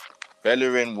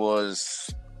 Bellerin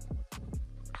was...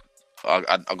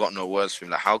 I got no words for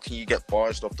him. Like, how can you get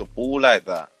barged off the ball like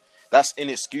that? That's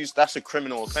inexcusable. That's a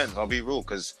criminal offence. I'll be real,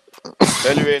 because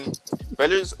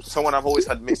Bellerin's someone I've always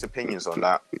had mixed opinions on.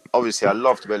 Like, obviously, I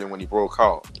loved Bellerin when he broke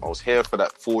out. I was here for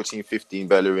that 14-15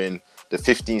 Bellerin, the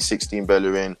 15-16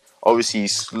 Bellerin. Obviously, he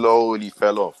slowly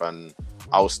fell off, and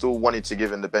I was still wanting to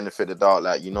give him the benefit of the doubt.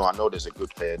 Like, I know there's a good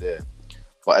player there.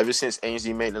 But ever since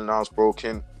Ainsley Maitland-Niles broke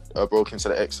into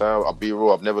the exile, I'll be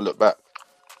real, I've never looked back.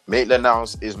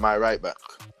 Maitland-Niles is my right back,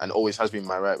 and always has been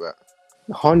my right back.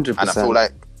 100%. And I feel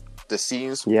like the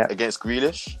scenes against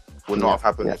Grealish would not have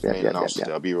happened if Maitland-Niles was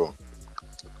there, I'll be real.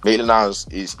 Maitland-Niles,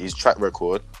 his track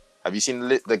record, have you seen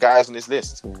the guys on this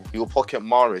list? He will pocket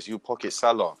Mahrez, he will pocket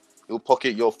Salah, he'll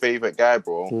pocket your favorite guy,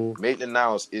 bro.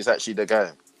 Maitland-Niles is actually the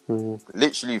guy.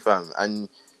 Literally, fam. And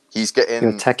he's getting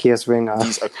your techiest winger.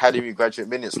 these academy graduate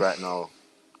minutes right now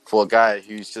for a guy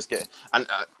who's just getting... And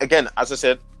again, as I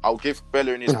said, I'll give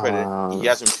Bellerin his credit. He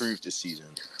has improved this season.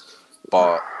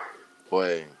 But,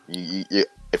 boy, you,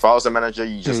 if I was a manager,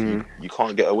 you just you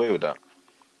can't get away with that.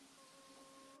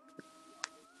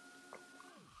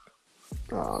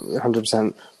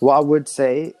 100%. What I would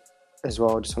say as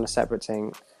well, just on a separate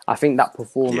thing, I think that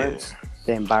performance,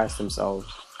 they embarrassed themselves.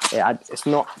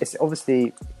 It's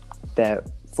obviously they're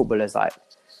footballers, like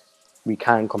we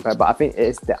can compare, but I think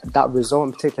it's that result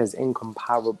in particular is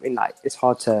incomparable. It's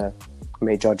hard to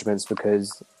make judgments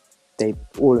because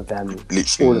all of them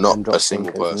not dropped a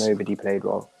single person. Nobody played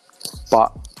well.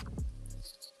 But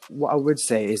what I would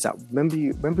say is that remember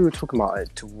we were talking about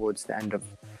it towards the end of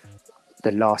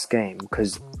the last game,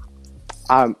 because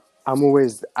I'm an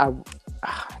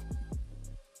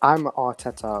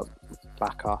Arteta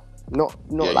backer. Not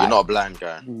you're not a blind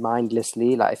guy.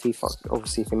 Mindlessly, like if he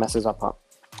messes up,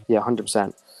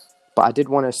 100%. But I did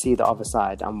want to see the other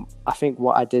side, and I think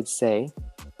what I did say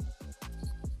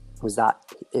was that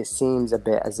it seems a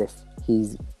bit as if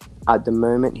he's at the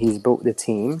moment he's built the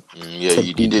team.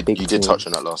 You did touch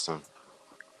on that last time.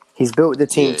 He's built the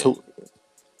team to.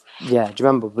 Yeah, do you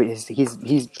remember? He's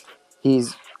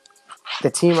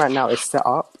the team right now is set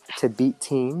up to beat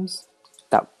teams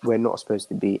that we're not supposed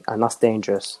to beat, and that's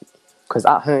dangerous. Because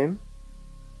at home,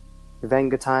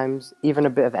 Wenger times, even a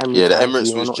bit of Emirates. Yeah, the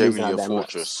Emirates was genuinely a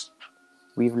fortress.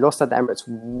 We've lost at the Emirates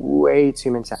way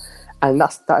too many times, and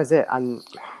that is it. And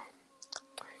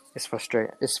it's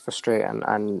frustrating.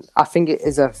 And I think it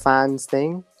is a fans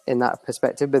thing in that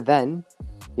perspective. But then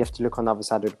you have to look on the other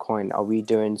side of the coin. Are we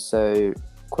doing so,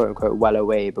 quote unquote, well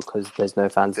away because there's no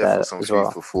fans there as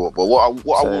well? But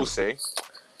what I will say,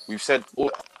 we've said,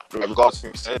 regardless of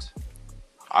what we said,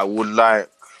 I would like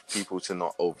people to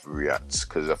not overreact,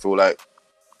 because I feel like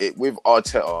with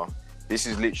Arteta, this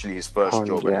is literally his first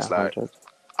job, and it's like, 100.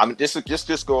 I mean, this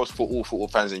goes for all football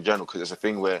fans in general, because it's a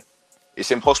thing where it's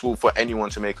impossible for anyone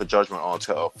to make a judgment on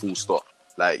Arteta full stop.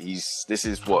 Like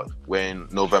we're in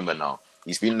November now.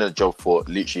 He's been in the job for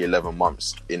literally 11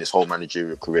 months in his whole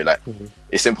managerial career. Like,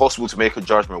 it's impossible to make a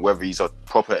judgment whether he's a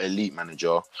proper elite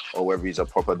manager or whether he's a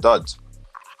proper dud.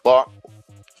 But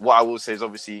what I will say is,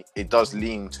 obviously, it does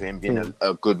lean to him being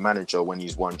a good manager when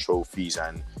he's won trophies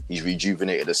and he's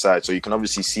rejuvenated the side. So you can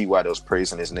obviously see why there was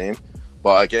praise on his name.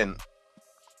 But again,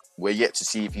 we're yet to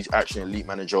see if he's actually an elite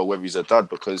manager or whether he's a dud,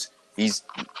 because this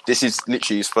is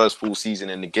literally his first full season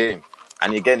in the game.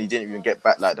 And again, he didn't even get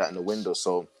back like that in the window.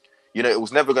 So, it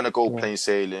was never going to go plain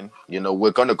sailing.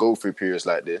 We're going to go through periods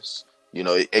like this.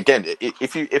 Again,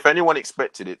 if anyone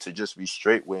expected it to just be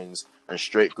straight wins and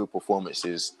straight good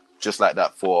performances just like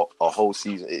that for a whole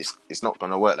season, it's not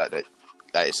going to work like that.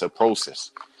 Like, it's a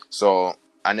process. So,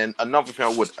 and then another thing I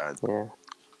would add,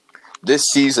 this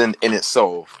season in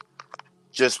itself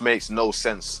just makes no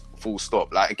sense, full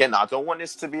stop. Like, again, I don't want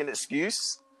this to be an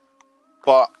excuse,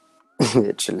 but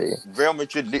literally, Real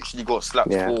Madrid literally got slapped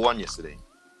 4-1 yesterday.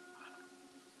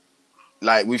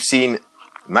 Like, we've seen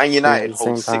Man United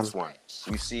hold 6-1.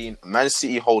 We've seen Man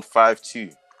City hold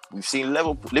 5-2. We've seen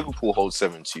Liverpool hold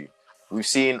 7-2. We've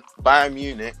seen Bayern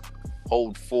Munich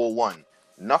hold 4-1.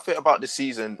 Nothing about the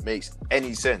season makes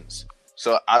any sense.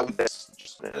 So let's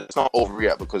not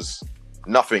overreact, because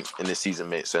nothing in this season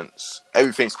makes sense.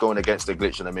 Everything's going against the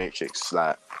glitch in the matrix.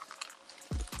 Like,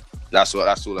 that's all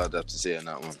I'd have to say on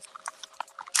that one.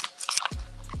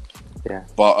 Yeah.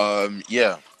 But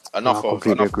enough of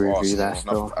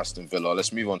Aston Villa.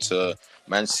 Let's move on to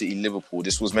Man City Liverpool.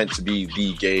 This was meant to be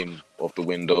the game of the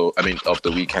of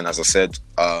the weekend, as I said.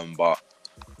 But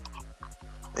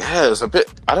yeah, it was a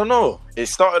bit, I don't know. It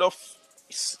started off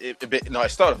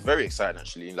it started very exciting,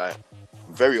 actually, like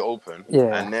very open.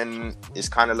 Yeah. And then it's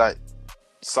kind of like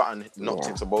something knocked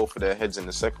into both of their heads in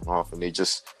the second half, and they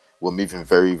just were moving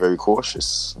very, very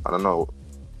cautious. I don't know.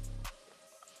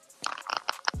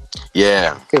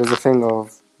 Yeah. It was a thing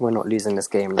of, we're not losing this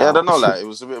game now. Yeah, I don't know, like, it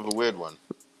was a bit of a weird one.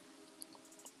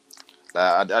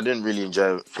 Like, I didn't really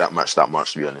enjoy that much, to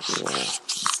be honest. Yeah.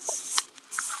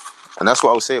 And that's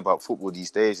what I would say about football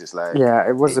these days. It's like,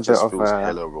 it was a bit of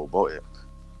hella robotic.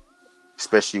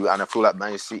 Especially, and I feel like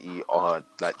Man City are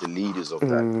like the leaders of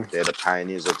that. They're the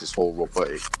pioneers of this whole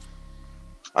robotic.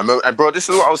 And bro, this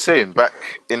is what I was saying back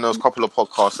in those couple of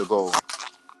podcasts ago.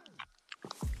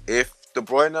 If De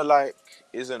Bruyne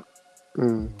isn't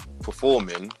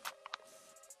performing,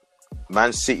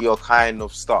 Man City are kind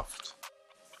of stuffed.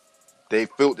 They've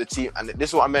built the team, and this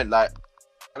is what I meant. Like,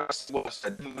 that's what I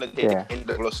said. I didn't want to take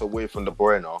the gloss away from De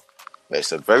Bruyne, But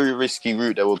it's a very risky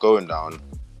route that we're going down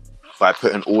by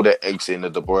putting all their eggs in the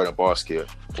De Bruyne basket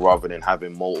rather than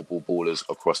having multiple ballers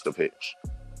across the pitch.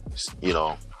 You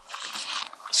know.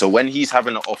 So when he's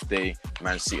having an off day,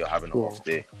 Man City are having an off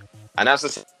day. And as I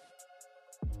said,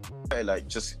 like,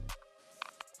 just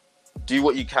do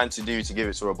what you can to do to give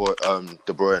it to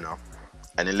De Bruyne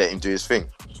and then let him do his thing.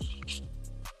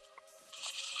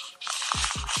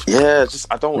 Yeah, just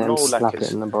I don't know. Like,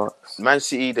 it in the box. Man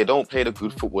City, they don't play the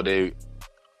good football they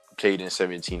played in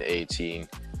 17-18,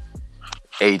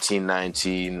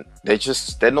 18-19.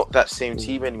 They're not that same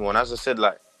team anymore. And as I said,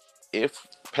 like, if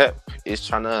Pep is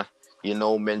trying to, you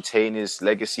know, maintain his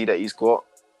legacy that he's got,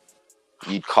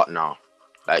 you'd cut now.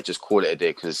 Like, just call it a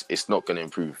day because it's not going to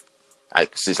improve.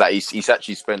 Like, it's like he's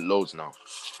actually spent loads now.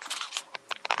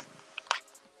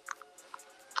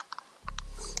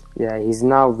 Yeah, he's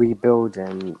now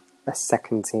rebuilding a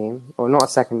second team. Or not a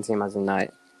second team as in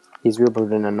like, he's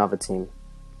rebuilding another team.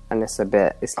 And it's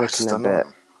looking a bit...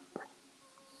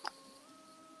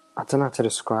 I don't know how to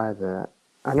describe it.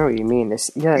 I know what you mean. It's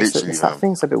that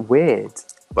thing's a bit weird.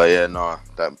 But yeah, no,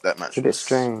 that match it's a bit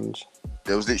strange.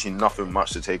 There was literally nothing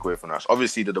much to take away from that.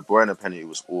 Obviously, the De Bruyne penalty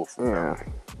was awful. Yeah.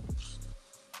 Man.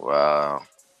 Wow.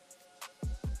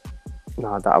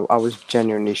 No, I was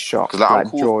genuinely shocked.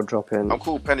 Like jaw dropping. I'm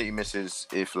cool penalty misses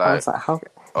if like... I was like, how...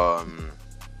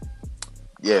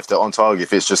 Yeah, if they're on target,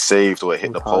 if it's just saved or it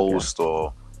hit the post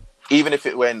or... Even if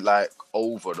it went like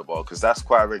over the ball, because that's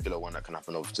quite a regular one that can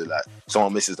happen over to like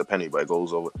someone misses the penalty but it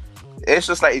goes over. It's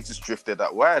just like it just drifted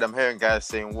that wide. I'm hearing guys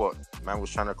saying what man was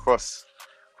trying to cross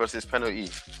his penalty.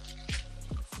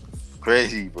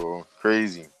 Crazy, bro,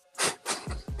 crazy.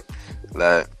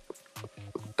 Like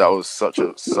that was such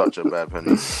a bad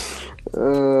penalty.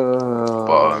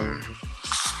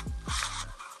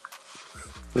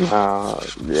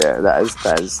 Yeah,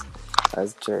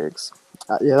 that's jokes.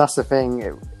 Yeah, that's the thing.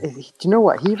 Do you know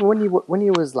what? Even when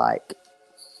he was like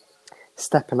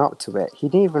stepping up to it, he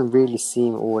didn't even really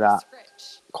seem all that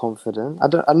confident.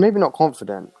 Maybe not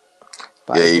confident.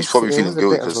 But yeah, he's probably feeling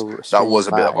guilty because that was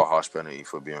a bit of a harsh penalty,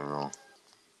 for being wrong.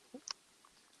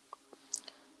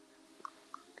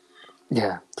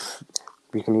 Yeah,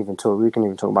 we can even talk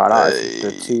about that.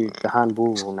 The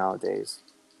handball rule nowadays.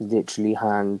 Literally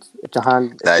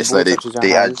That is like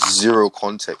they add zero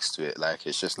context to it. Like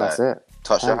it's just like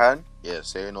touch your hand, yeah,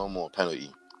 say no more,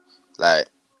 penalty. Like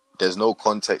there's no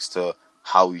context to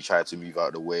how he tried to move out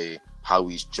of the way, how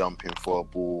he's jumping for a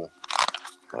ball.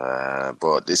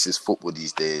 But this is football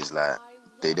these days. Like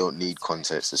they don't need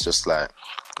context. It's just like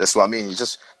that's what I mean. It's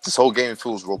just this whole game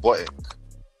feels robotic.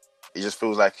 It just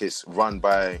feels like it's run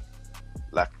by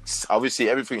like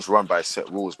obviously everything's run by set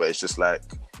rules, but it's just like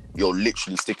you're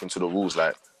literally sticking to the rules.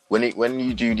 Like when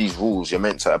you do these rules, you're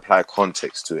meant to apply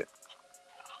context to it.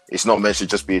 It's not meant to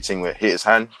just be a thing where hit his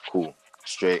hand, cool,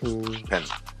 straight, pen.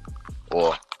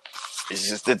 Or it's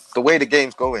just the way the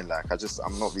game's going. Like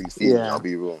I'm not really feeling it. I'll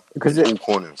be real. Because all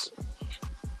corners.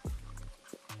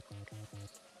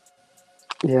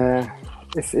 Yeah,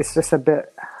 it's just a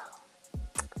bit.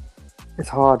 It's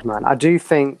hard, man. I do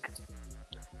think.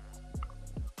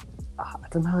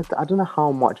 I don't know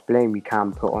how much blame you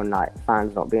can put on like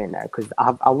fans not being there because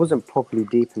I wasn't properly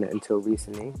deep in it until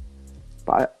recently,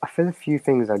 but I feel a few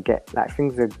things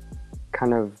things are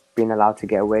kind of being allowed to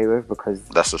get away with because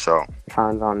that's a show.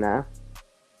 Fans aren't there.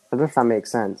 I don't know if that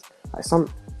makes sense. Like some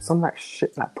like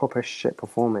shit, like proper shit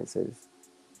performances,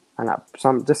 and like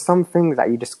some things that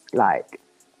you just like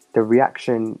the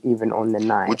reaction even on the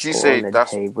night. Would you say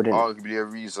that's arguably a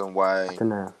reason why? I don't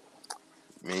know.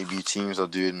 Maybe teams are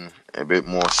doing a bit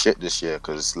more shit this year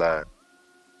because like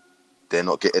they're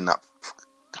not getting that.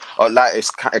 Or like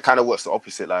it kind of works the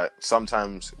opposite. Like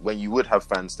sometimes when you would have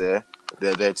fans there,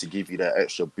 they're there to give you that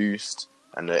extra boost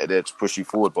and they're there to push you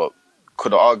forward. But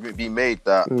could the argument be made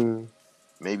that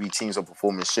maybe teams are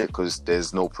performing shit because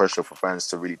there's no pressure for fans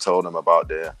to really tell them about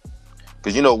their?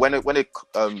 Because you know when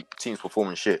teams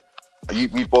performing shit,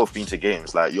 we've both been to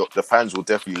games. Like the fans will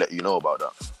definitely let you know about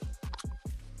that.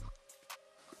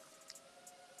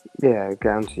 Yeah,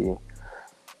 guarantee you.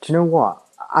 Do you know what?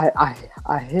 I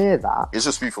hear that. It's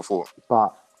just 3 for 4.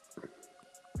 But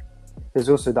there's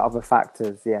also the other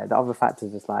factors. Yeah, the other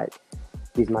factors is like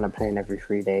these men are playing every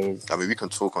 3 days. I mean, we can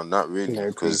talk on that really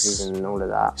because and all of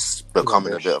that. It's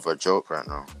becoming a bit of a joke right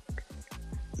now.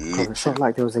 It's not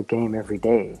like there was a game every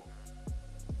day.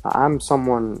 I'm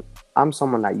someone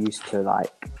that used to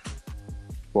like.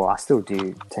 Well, I still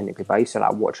do technically, but I used to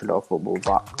like watch a lot of football.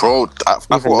 But bro, I thought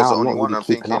I was the only one. Really I'm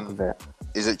thinking,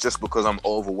 is it just because I'm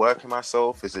overworking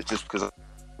myself? Is it just because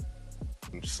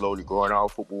I'm slowly growing out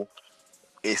of football?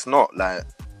 It's not like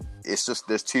it's just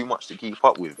there's too much to keep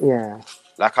up with. Yeah.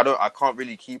 Like I can't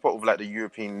really keep up with like the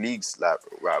European leagues like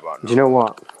right about now. Do you know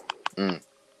what? Mm.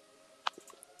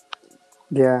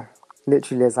 Yeah,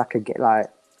 literally, it's like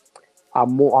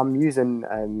I'm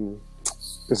using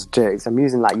it's jokes. I'm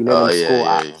using like them score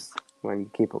apps when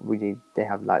you keep up. They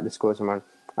have like the scores on.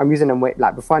 I'm using them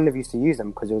like before. I never used to use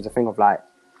them because it was a thing of like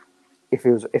if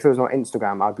it was on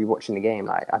Instagram, I'd be watching the game.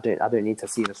 Like I don't need to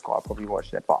see the score. I'll probably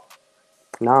watch it. But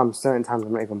now certain times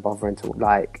I'm not even bothering to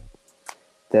like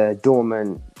the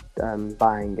Dortmund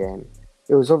Bayern game.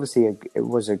 It was obviously it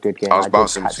was a good game. I was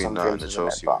bouncing between that and the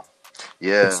Chelsea.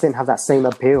 It just didn't have that same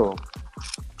appeal.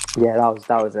 Yeah,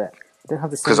 that was it. It didn't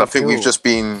have the same because I think appeal. we've just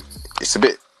been. It's a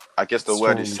bit. I guess the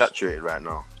word is Strange. saturated right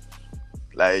now.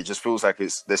 Like it just feels like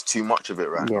there's too much of it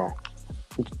right now.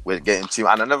 We're getting too,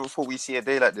 and I never thought we'd see a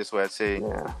day like this where I'd say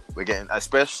we're getting,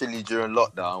 especially during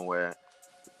lockdown, where,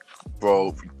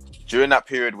 bro, during that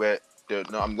period where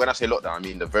when I say lockdown, I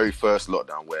mean the very first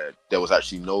lockdown where there was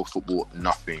actually no football,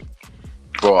 nothing,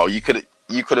 bro. You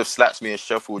could have slapped me a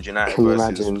Sheffield United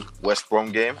versus West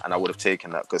Brom game, and I would have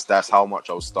taken that because that's how much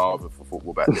I was starving for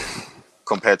football back then,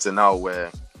 compared to now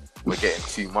where we're getting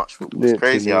too much football. It's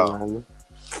crazy how,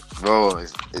 bro,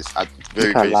 it's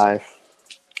very crazy. Life.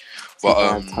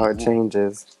 But how it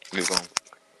changes. Move on.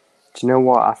 Do you know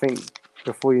what? I think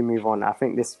before you move on, I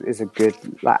think this is a good,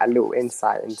 like, a little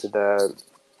insight into the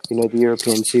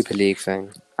European Super League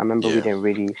thing. I remember we didn't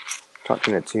really touch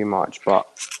on it too much, but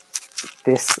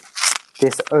this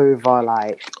over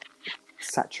like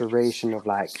saturation of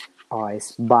like,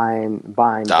 it's Bayern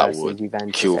versus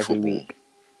Juventus every week.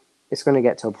 It's gonna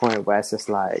get to a point where it's just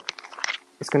like,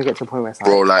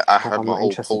 bro, like I had I'm my not whole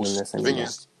interested in post. this The anymore. thing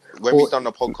is, when we done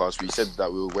the podcast, we said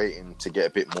that we were waiting to get a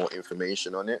bit more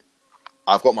information on it.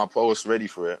 I've got my post ready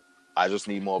for it. I just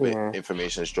need more bit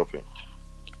information is dropping.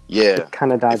 Yeah, it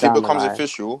kind of died if down. It becomes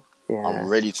official, I'm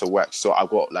ready to wax. So I've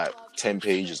got like 10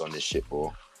 pages on this shit,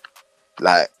 bro.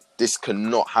 Like this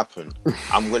cannot happen.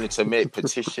 I'm willing to make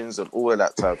petitions and all of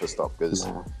that type of stuff because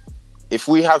if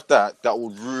we have that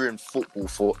would ruin football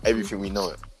for everything we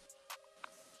know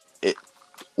it.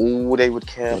 All they would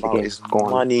care about is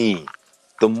money.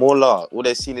 The mullah, all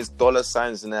they're seeing is dollar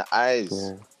signs in their eyes.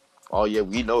 Yeah. Oh yeah,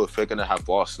 we know if we're gonna have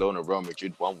Barcelona, Real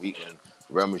Madrid one week and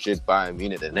Real Madrid Bayern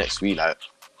Munich the next week, like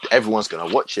everyone's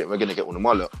gonna watch it. We're gonna get one of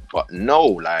mullah. But no,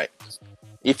 like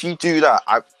if you do that,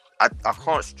 I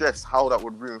can't stress how that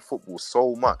would ruin football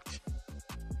so much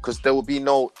because there will be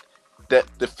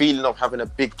the feeling of having a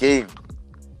big game.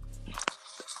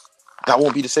 That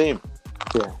won't be the same.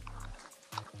 Yeah,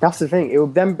 that's the thing. It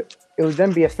would then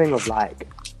be a thing of like,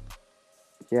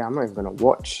 yeah, I'm not even gonna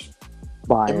watch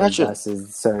Bayern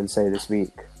versus so and so this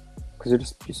week because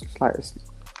it's like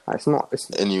it's not.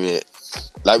 Anyway,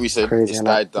 like we said, crazy, it's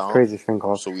died down. Crazy thing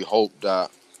of. So we hope that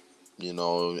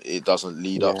it doesn't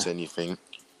lead up to anything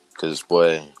because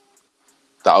boy,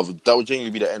 that would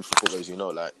genuinely be the end for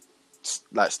football.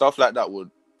 Like stuff like that would.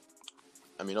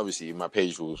 I mean, obviously my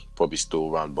page will probably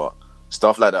still run, but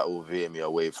stuff like that will veer me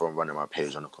away from running my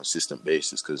page on a consistent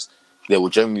basis because there will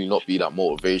generally not be that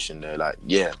motivation there. Like,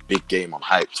 yeah, big game, I'm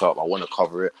hyped up, I want to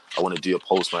cover it, I want to do a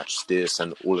post-match this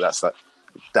and all of that stuff.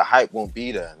 The hype won't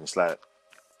be there. And it's like,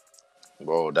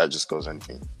 bro, that just goes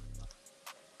anything.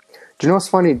 Do you know what's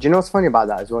funny? About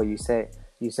that as well? You're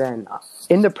saying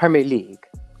in the Premier League,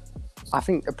 I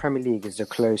think the Premier League is the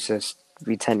closest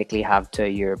we technically have to a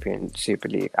European Super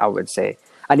League, I would say.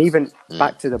 And even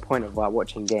back to the point of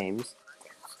watching games,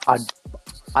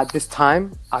 at this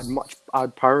time,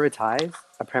 I'd prioritize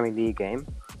a Premier League game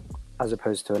as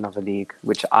opposed to another league,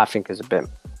 which I think is a bit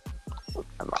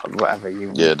whatever.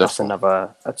 That's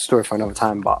a story for another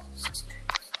time. But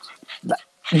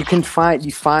you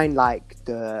find like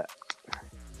the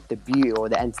beauty or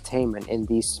the entertainment in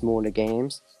these smaller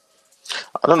games.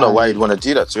 I don't know why you'd want to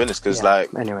do that, to be honest, because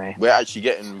anyway, we're actually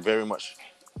getting very much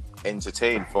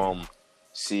entertained from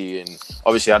seeing.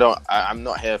 Obviously, I'm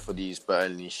not here for these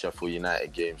Burnley, Sheffield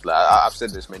United games. Like I've said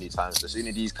this many times. The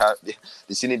sooner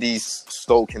these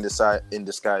Stoke in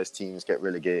disguise teams get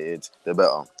relegated, the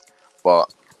better.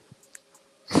 But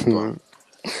do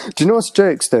you know what's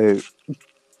jokes though?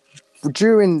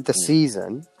 During the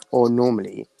season or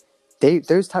normally,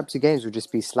 those types of games would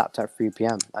just be slapped at 3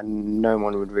 p.m. and no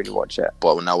one would really watch it.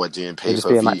 But now we're doing pay-per-view. It'd just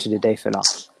be a match of the day filler.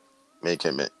 Make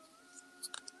it, mate.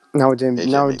 Now we're doing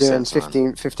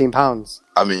 £15.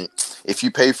 I mean, if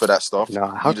you pay for that stuff,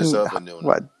 you deserve a nil.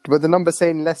 What the number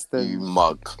saying less than? You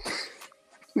mug.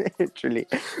 Literally,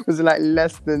 was it like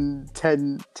less than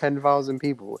 10,000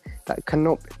 people? That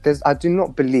cannot. I do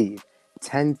not believe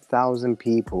 10,000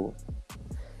 people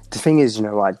the thing is, you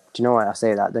know what? Do you know why I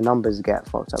say that? The numbers get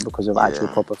fucked up because of actual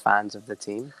proper fans of the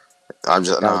team. I'm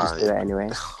just They'll just do it anyway.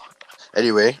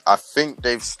 Anyway, I think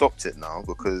they've stopped it now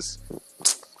because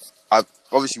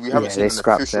obviously we haven't seen an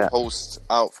official post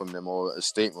out from them or a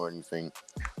statement or anything.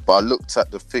 But I looked at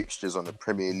the fixtures on the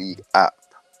Premier League app,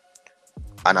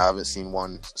 and I haven't seen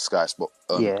one Sky Sport.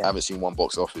 I haven't seen one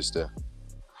box office there.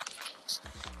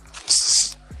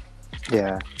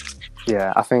 Yeah.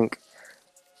 I think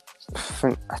I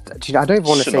don't even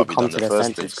want to say come to their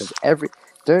senses because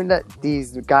don't let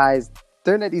these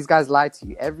guys lie to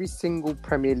you. Every single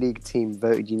Premier League team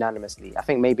voted unanimously. I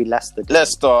think maybe Leicester.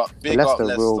 Leicester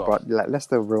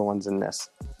real ones in this.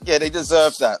 Yeah, they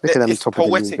deserve that. Look at them it's top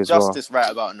poetic of the justice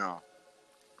right about now.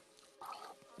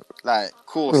 Like, of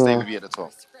course they would be at the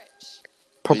top.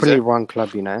 Properly run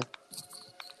club, you know.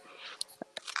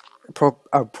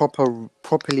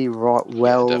 Properly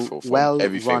well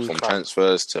everything run from club.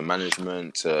 Transfers to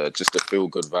management to just a feel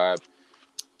good vibe.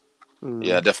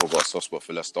 Yeah, I definitely got a soft spot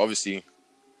for Leicester. Obviously,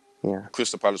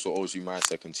 Crystal Palace will always be my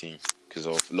second team because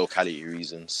of locality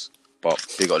reasons. But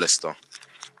they got Leicester.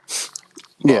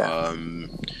 I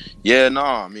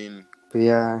mean,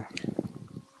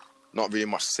 not really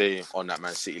much to say on that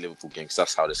Man City Liverpool game because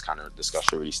that's how this kind of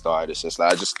discussion really started. It's just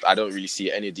like I don't really see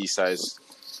any of these sides.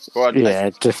 Bro, you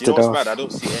know what's mad? I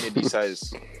don't see any of these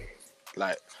sides.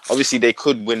 Like, obviously they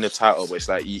could win the title, but it's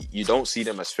like you don't see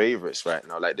them as favourites right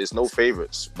now. Like, there's no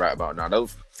favourites right about now. I don't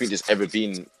think there's ever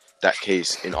been that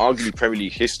case in arguably Premier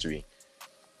League history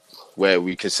where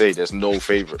we could say there's no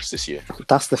favourites this year.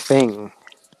 That's the thing.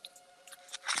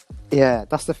 Yeah,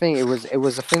 that's the thing. It was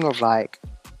a thing of like,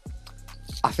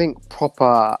 I think I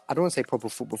don't want to say proper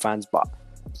football fans, but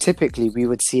typically we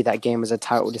would see that game as a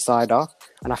title decider.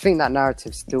 And I think that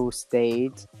narrative still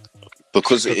stayed.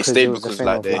 Because it stayed because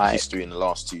like their history in the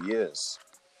last 2 years.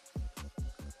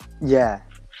 Yeah.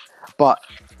 But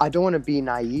I don't want to be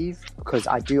naive because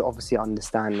I do obviously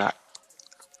understand that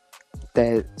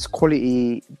there's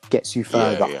quality gets you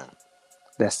further,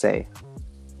 let's say.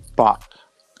 But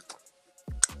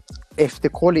if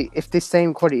this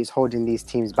same quality is holding these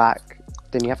teams back,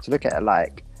 then you have to look at it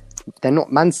like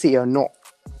Man City are not,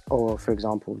 or for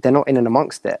example, they're not in and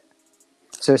amongst it.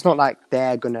 So it's not like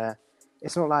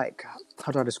it's not like,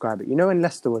 how do I describe it? You know, when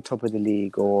Leicester were top of the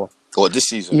league or this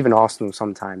season, even Arsenal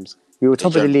sometimes, we were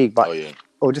top of the league, but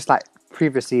or just like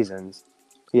previous seasons,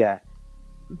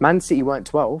 Man City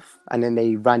weren't 12th, and then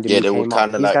they randomly they were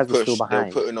kind of like guys push. were still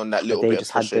behind. They were putting on that little bit of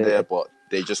pressure there, but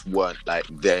they just weren't like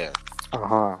there.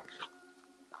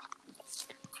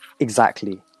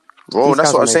 Exactly. Bro,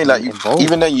 that's what I'm saying. Like,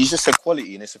 even then, you just said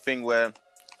quality, and it's a thing where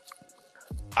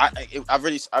I've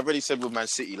already said with Man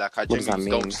City, like, I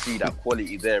genuinely don't see that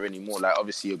quality there anymore. Like,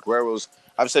 obviously,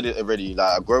 I've said it already,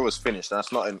 like, Aguero's finished, and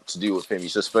that's nothing to do with him.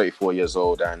 He's just 34 years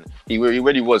old, and he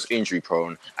really was injury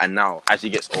prone, and now, as he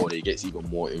gets older, he gets even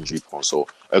more injury prone. So,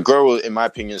 Aguero, in my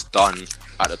opinion, is done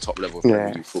at the top level of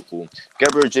Premier League football.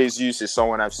 Gabriel Jesus is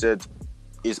someone I've said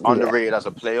is underrated as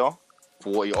a player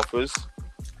for what he offers.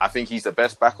 I think he's the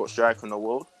best backup striker in the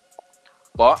world,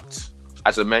 but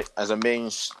as a main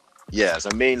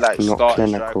like starting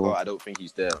striker, I don't think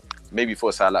he's there. Maybe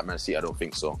for a side like Man City, I don't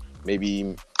think so.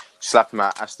 Maybe slap him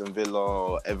at Aston Villa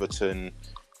or Everton,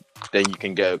 then you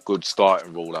can get a good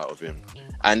starting role out of him.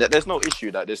 And there's no issue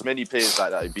that there's many players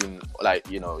like that have been like,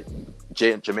 you know,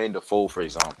 Jermaine Defoe, for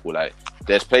example. Like,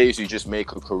 there's players who just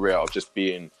make a career of just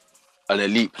being an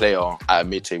elite player at a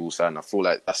mid-table side, and I feel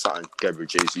like that's something Gabriel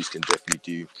Jesus can definitely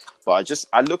do. But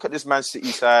I look at this Man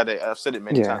City side, I've said it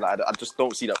many times, like, I just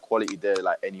don't see that quality there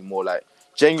like anymore. Like,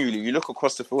 genuinely, you look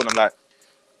across the field and I'm like,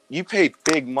 you paid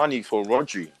big money for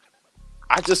Rodri.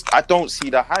 I don't see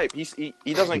the hype. He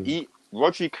doesn't eat.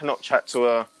 Rodri cannot chat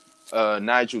to a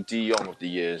Nigel de Jong of the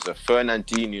years, a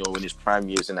Fernandinho in his prime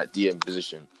years in that DM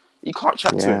position. He can't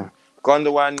chat to him.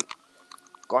 Gundogan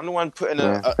put in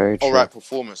a alright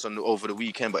performance over the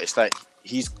weekend, but it's like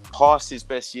he's past his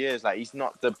best years. Like, he's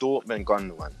not the Dortmund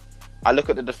Gundogan. I look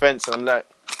at the defense and I'm like,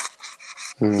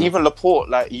 even Laporte,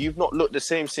 like, you've not looked the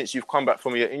same since you've come back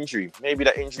from your injury. Maybe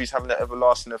that injury's having that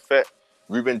everlasting effect.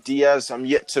 Ruben Diaz, I'm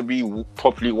yet to be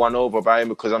properly won over by him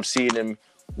because I'm seeing him.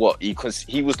 Because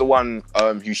he was the one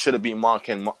who should have been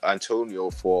marking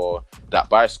Antonio for that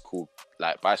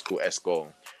bicycle-esque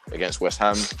goal against West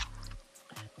Ham.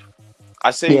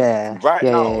 I say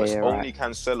now it's only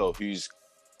Cancelo who's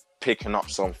picking up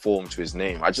some form to his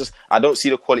name. I don't see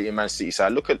the quality in Man City. So I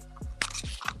look at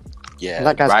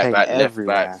that guy's right back, left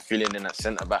everywhere. back, filling in at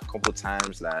centre back a couple of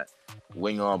times, like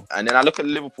winger, and then I look at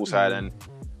the Liverpool side, and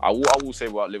what I will say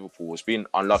about Liverpool was being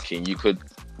unlucky. And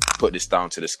put this down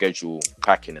to the schedule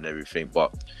packing and everything.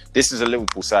 But this is a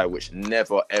Liverpool side which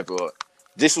never ever.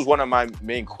 This was one of my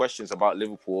main questions about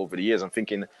Liverpool over the years. I'm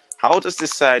thinking, how does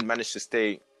this side manage to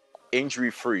stay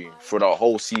injury-free for the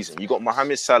whole season? You got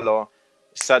Mohamed Salah,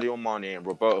 Sadio Mane, and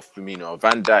Roberto Firmino.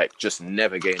 Van Dijk just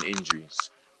never getting injuries.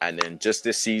 And then just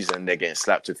this season, they're getting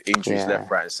slapped with injuries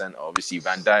left, right, and centre. Obviously,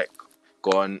 Van Dijk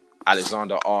gone,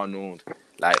 Alexander-Arnold,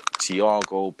 like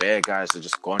Thiago, bare guys are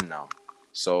just gone now.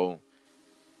 So,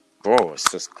 bro, it's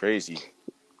just crazy.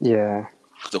 Yeah.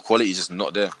 The quality is just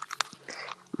not there.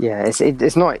 Yeah,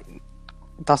 it's not.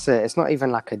 That's it. It's not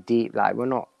even like a deep. Like, we're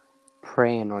not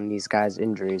preying on these guys'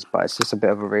 injuries, but it's just a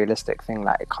bit of a realistic thing.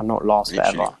 Like, it cannot last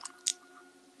forever.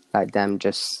 Like them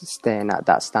just staying at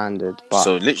that standard. But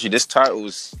so literally, this title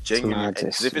is genuinely.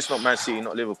 Because if it's not Man City,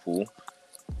 not Liverpool,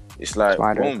 it's like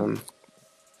boom.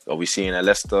 Are we seeing a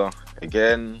Leicester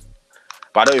again?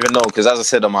 But I don't even know, because as I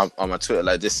said on my Twitter,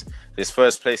 like this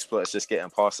first place spot is just getting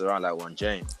passed around like one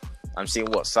Jane. I'm seeing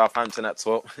Southampton at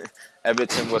top,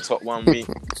 Everton were top 1 week.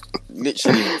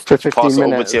 Literally, pass it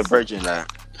over to your brethren, like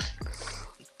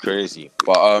crazy.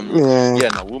 But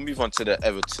we'll move on to the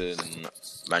Everton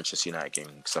Manchester United game,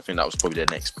 because I think that was probably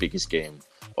the next biggest game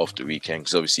of the weekend.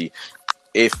 Because obviously,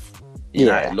 if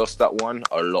United lost that one,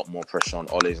 a lot more pressure on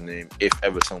Ole's name. If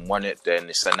Everton won it, then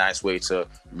it's a nice way to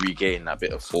regain that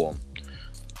bit of form.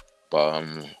 But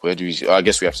where do we? I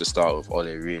guess we have to start with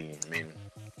Ole. Really, I mean,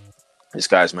 this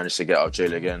guy's managed to get out of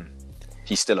jail again.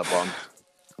 He's still a bum.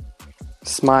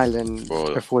 Smiling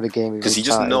before the game, because he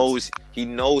just knows. He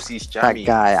knows he's jammy.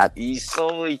 That guy, he's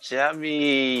so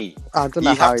jammy. I don't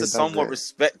know you how have to somewhat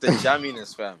respect the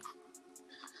jamminess, fam.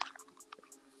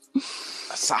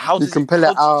 So how does you pull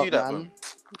it out, do that, man?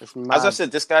 As I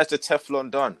said, this guy's the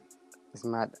Teflon done. It's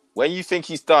mad. When you think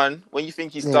he's done, when you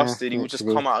think he's dusted, he will just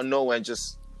come out of nowhere and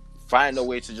just find a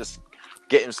way to just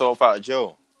get himself out of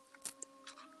jail.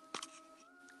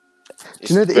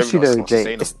 Do you know the issue though,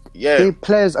 Jay? The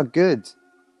players are good.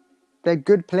 They're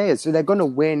good players, so they're gonna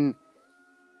win.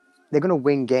 They're gonna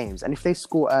win games, and if they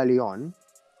score early on,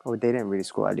 or they didn't really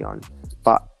score early on,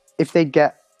 but if they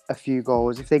get a few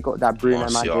goals, if they got that Bruno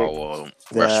magic,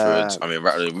 Rashford. I mean,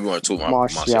 we want to talk about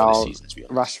Martial this season, to be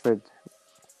honest. Rashford.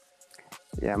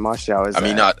 Yeah, Martial is. I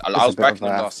mean, I was backing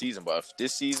him last season, but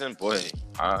this season, boy.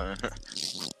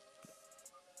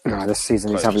 No, this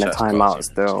season he's having a timeout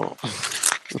still.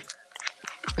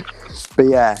 But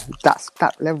yeah,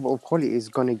 that level of quality is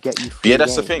gonna get you through. Yeah,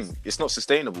 that's the thing. It's not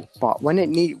sustainable. But when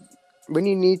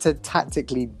you need to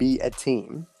tactically beat a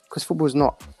team, because football's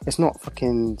not. It's not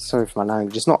fucking. Sorry for my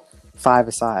language. It's not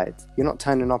five-a-side. You're not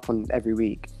turning up on every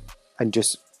week and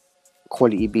just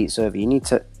quality beats over. You need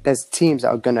to. There's teams that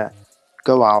are gonna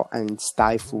go out and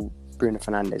stifle Bruno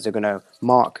Fernandes. They're gonna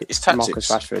mark Marcus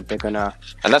Rashford. They're gonna.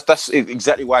 And that's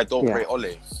exactly why I don't rate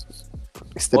Ole.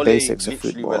 It's the basics of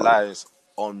football. Ole relies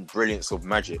on brilliance of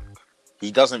magic.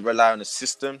 He doesn't rely on a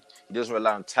system. He doesn't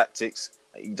rely on tactics.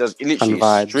 He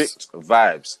literally strict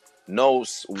vibes. No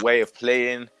way of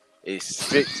playing. It's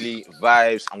strictly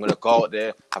vibes. I'm gonna go out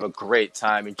there, have a great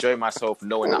time, enjoy myself,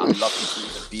 knowing that I'm lucky to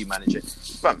even be manager.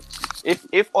 Fam,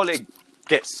 if Ole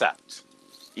gets sacked,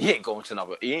 he ain't going to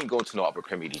no other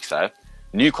Premier League side.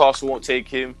 Newcastle won't take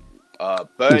him.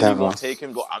 Burnley won't take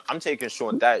him. I'm taking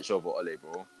Sean Dyche over Ole,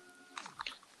 bro.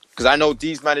 Because I know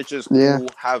these managers all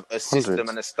have a system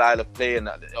and a style of playing.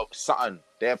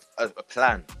 They have a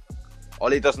plan.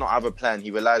 Ole does not have a plan.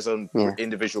 He relies on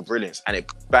individual brilliance, and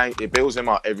it bails him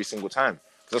out every single time.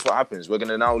 That's what happens. We're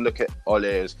gonna now look at Ole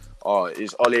as,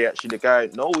 is Ole actually the guy?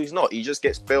 No, he's not. He just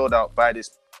gets bailed out by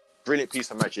this brilliant piece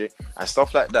of magic and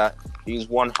stuff like that. He's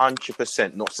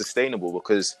 100% not sustainable,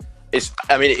 because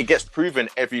it gets proven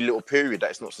every little period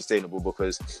that it's not sustainable,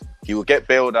 because he will get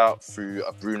bailed out through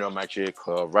a Bruno magic,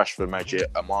 a Rashford magic,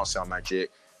 a Martial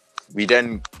magic.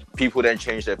 People then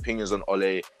change their opinions on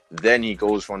Ole. Then he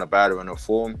goes from a bad run of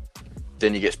form.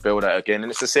 Then he gets bailed out again,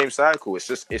 and it's the same cycle.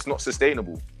 It's not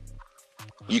sustainable.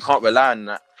 You can't rely on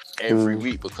that every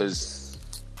week, because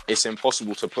it's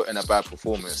impossible to put in a bad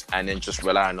performance and then just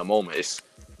rely on the moment.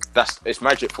 It's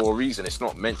magic for a reason. It's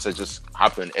not meant to just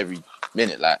happen every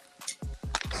minute. Like,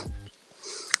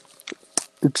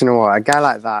 do you know what? A guy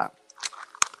like that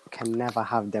can never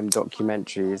have them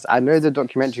documentaries. I know the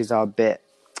documentaries are a bit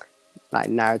like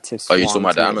narrative. Are you talking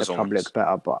about the Amazon public ones?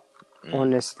 Better, but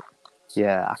honestly,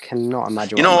 yeah, I cannot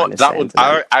imagine. You know what?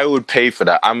 I would pay for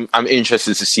that. I'm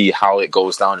interested to see how it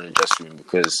goes down in the dressing room,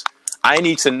 because I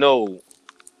need to know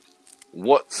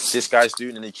what this guy's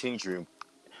doing in the change room.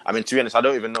 I mean, to be honest, I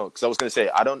don't even know, because I was going to say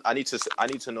I need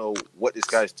to know what this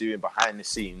guy's doing behind the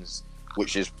scenes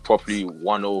which is properly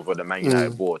won over the Man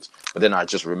United board. But then I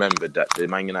just remembered that the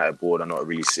Man United board are not a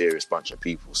really serious bunch of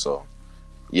people. So,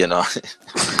 you know,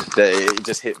 it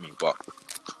just hit me. But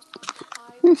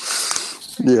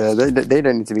yeah, they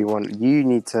don't need to be one. You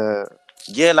need to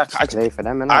play for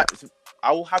them, innit?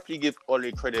 I will happily give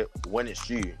Ole credit when it's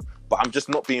due, but I'm just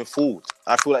not being fooled.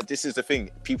 I feel like this is the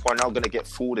thing. People are now going to get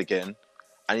fooled again,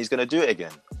 and he's going to do it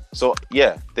again. So,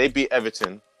 yeah, they beat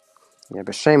Everton. Yeah,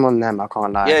 but shame on them, I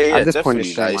can't lie. Yeah, At this definitely. point,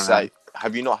 it's shame on them.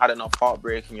 Have you not had enough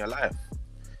heartbreak in your life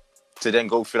to then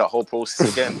go through that whole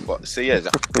process again? But so yeah,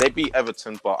 they beat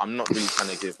Everton, but I'm not really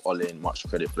trying to give Ole much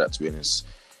credit for that, to be honest.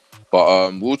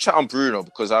 But we'll chat on Bruno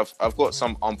because I've got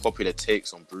some unpopular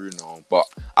takes on Bruno, but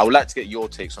I would like to get your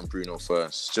takes on Bruno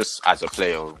first, just as a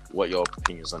player. What your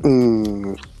opinions on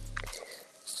him?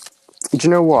 Do you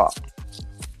know what?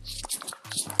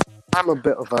 I'm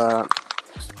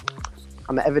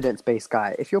an evidence-based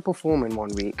guy. If you're performing one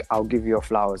week, I'll give you your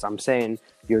flowers. I'm saying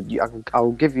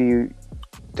I'll give you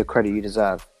the credit you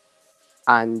deserve.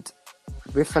 And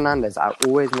with Fernandes, I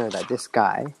always know that this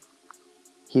guy,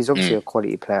 he's obviously a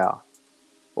quality player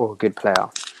or a good player.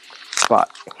 But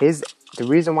the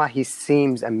reason why he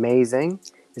seems amazing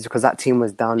is because that team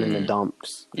was down in the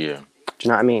dumps. Yeah. Do you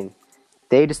know what I mean?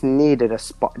 They just needed a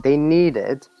spot. They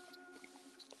needed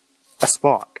a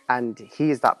spark. And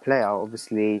he is that player,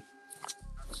 obviously.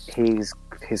 His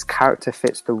character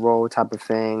fits the role type of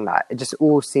thing. Like, it just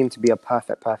all seemed to be a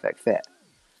perfect fit.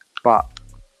 But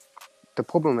the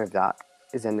problem with that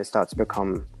is then it starts to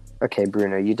become, okay,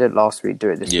 Bruno, you did last week, do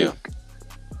it this week.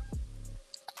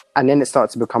 And then it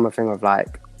starts to become a thing of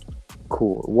like,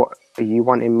 cool, what are you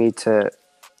wanting me to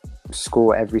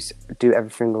score do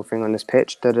every single thing on this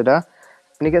pitch, And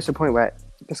it gets to a point where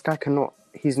this guy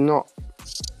he's not,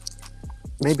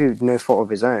 maybe no fault of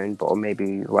his own, or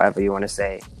maybe whatever you want to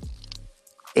say.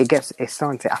 I think it's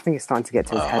starting to get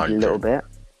to his head a little bit.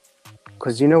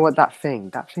 Because you know what, that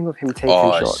thing of him taking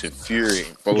shots. It's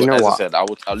infuriating. But you know as what? I said,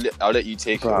 I'll let you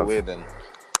take it away then.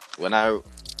 Let me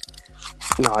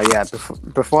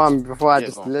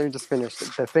just finish.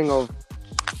 The thing of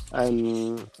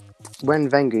when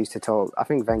Wenger used to tell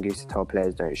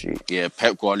players don't shoot. Yeah,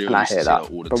 Pep Guardiola used to say that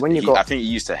all the but time. I think he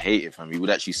used to hate it, fam. He would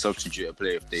actually substitute a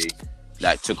player if they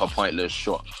took a pointless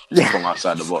shot from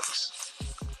outside the box.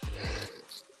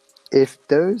 If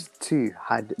those two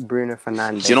had Bruno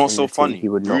Fernandes, do you know what's so funny?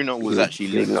 Bruno was actually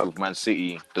linked with Man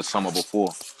City the summer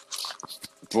before.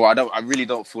 Bro, I really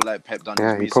don't feel like Pep done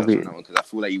his research on that one, because I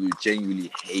feel like he would genuinely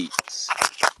hate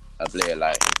a player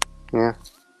like him. Yeah,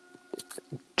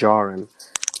 jarring.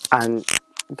 And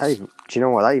do you know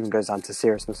what? That even goes down to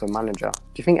seriousness of manager. Do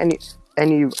you think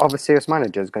any other serious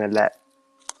manager is going to let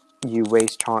you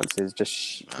waste chances just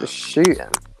shoot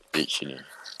him? Literally.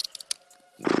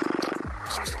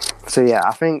 So yeah,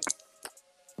 I think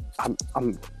I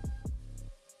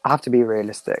have to be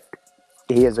realistic.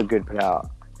 He is a good player,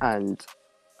 and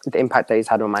the impact that he's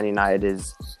had on Man United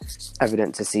is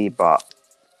evident to see. But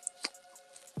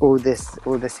all this,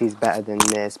 he's better than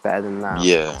this, better than that.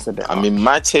 Yeah, it's a bit I mean,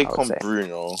 my take on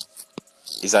Bruno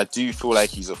is I do feel like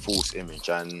he's a false image,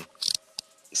 and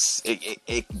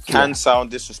it can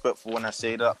sound disrespectful when I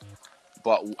say that,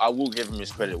 but I will give him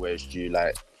his credit where it's due.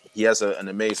 Like, he has an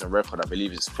amazing record. I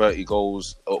believe it's 30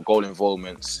 goals or goal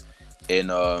involvements in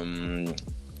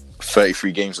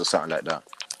 33 games or something like that.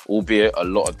 Albeit a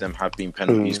lot of them have been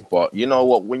penalties. But you know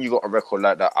what? When you got a record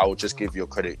like that, I will just give your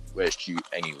credit where it's due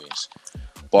anyways.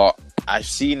 But I've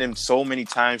seen him so many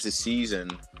times this season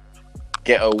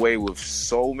get away with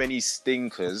so many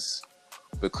stinkers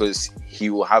because he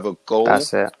will have a goal.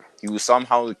 That's it. He will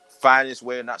somehow find his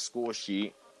way in that score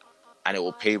sheet and it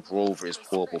will paper over his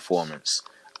poor performance.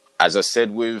 As I said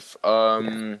with,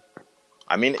 I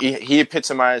mean, he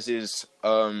epitomizes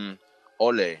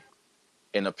Ole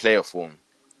in a player form.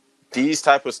 These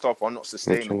type of stuff are not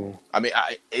sustainable. I mean,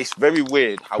 it's very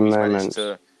weird how he's managed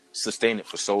to sustain it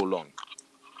for so long.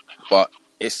 But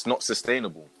it's not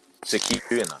sustainable to keep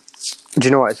doing that. Do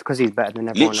you know what? It's because he's better than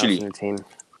everyone else in the team.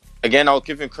 Again, I'll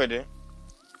give him credit.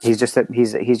 He's just a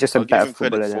better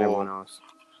footballer than everyone else.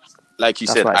 Like you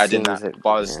said, adding that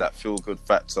buzz, that feel-good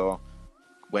factor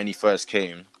when he first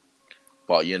came.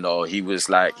 But, you know, he was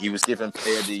given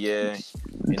Player of the Year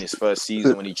in his first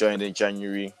season when he joined in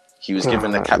January. He was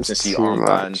given the captaincy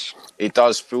armband. It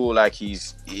does feel like he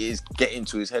is getting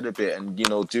to his head a bit and, you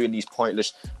know, doing these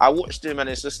pointless... I watched him and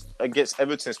it's just against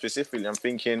Everton specifically. I'm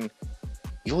thinking,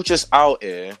 you're just out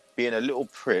here being a little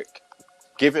prick,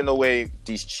 giving away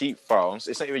these cheap fouls.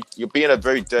 It's not even... You're being a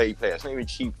very dirty player. It's not even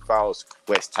cheap fouls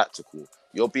where it's tactical.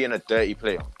 You're being a dirty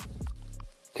player.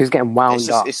 He was getting wound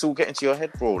up. It's all getting to your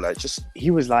head, bro. Like,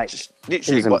 He was like, just it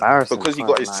literally, was but embarrassing. because he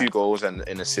got his 2 goals and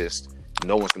an assist,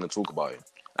 no one's gonna talk about it.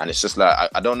 And it's just like,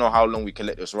 I don't know how long we can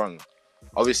let this run.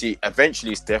 Obviously,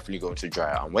 eventually, it's definitely going to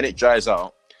dry out. And when it dries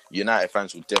out, United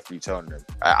fans will definitely turn them.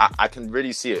 I can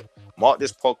really see it. Mark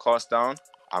this podcast down.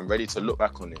 I'm ready to look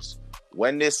back on this.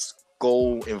 When this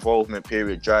goal involvement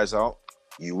period dries out,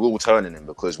 you will turn on him,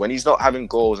 because when he's not having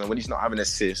goals and when he's not having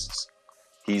assists,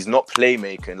 he's not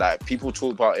playmaking. Like, people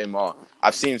talk about him.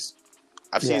 I've seen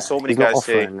so many guys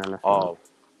say, "Oh,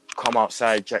 come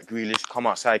outside, Jack Grealish. Come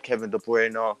outside, Kevin De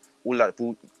Bruyne." All that.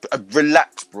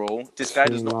 Relax, bro. This guy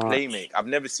does not playmake. I've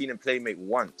never seen him playmake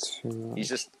once. He's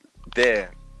just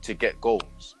there to get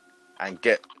goals and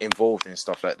get involved in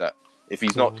stuff like that. If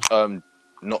he's not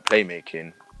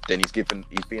playmaking, then he's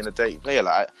being a dirty player.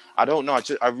 Like, I don't know.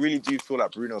 I really do feel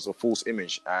like Bruno's a false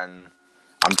image, and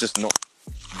I'm just not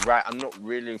right. I'm not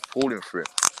really falling for it.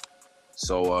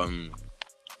 So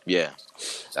yeah,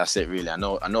 that's it really. I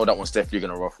know that one's definitely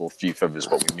gonna ruffle a few feathers,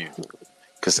 but we move.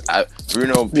 Because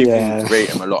Bruno, people rate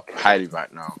him a lot highly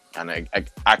right now, and I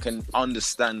can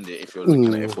understand it if you're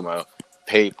looking at it from a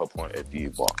paper point of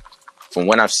view, but from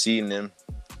when I've seen him,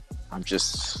 I'm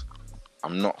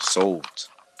not sold.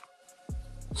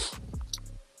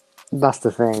 That's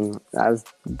the thing. I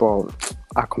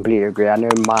completely agree. I know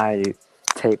my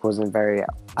take wasn't very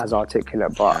as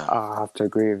articulate, but I have to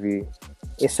agree with you.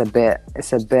 It's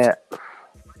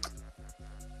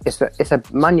a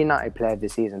Man United player of the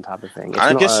season type of thing.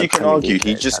 I guess you can argue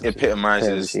he just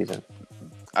epitomises,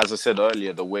 as I said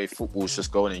earlier, the way football's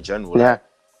just going in general. Yeah. Like,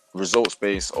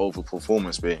 results-based over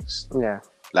performance-based. Yeah.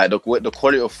 Like, the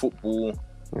quality of football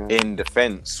in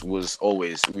defence was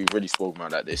always, we've already spoken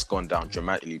about that, it's gone down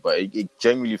dramatically, but it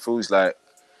genuinely feels like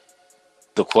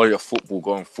the quality of football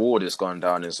going forward has gone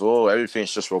down as well.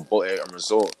 Everything's just robotic and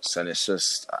results, and it's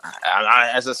just,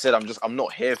 as I said, I'm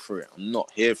not here for it.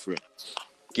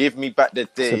 Give me back the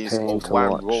days of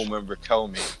Juan Roman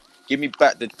Riquelme. Give me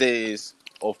back the days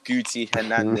of Guti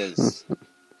Hernandez,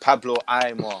 Pablo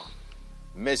Aimar,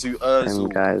 Mesut Ozil.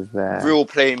 Real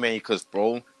playmakers,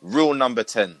 bro. Real number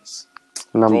 10s.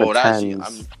 I'm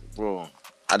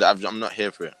not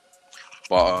here for it.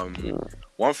 But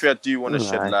one thing I do want to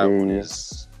shed light on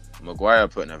is Maguire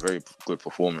putting a very good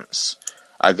performance.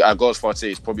 I go as far to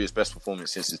say it's probably his best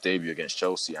performance since his debut against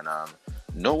Chelsea, and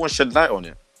no one shed light on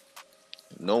it.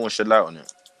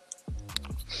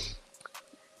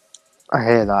 I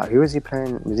hear that. Who was he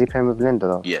playing? Was he playing with Linda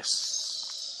though?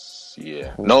 Yes.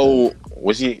 Yeah. No,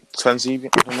 was he Tanzibi?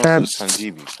 I don't know if it was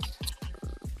Tanzibi.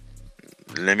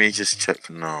 Let me just check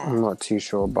now. I'm not too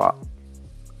sure, but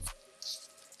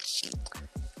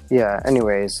yeah.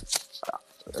 Anyways,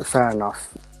 fair enough.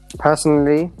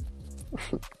 Personally,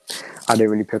 I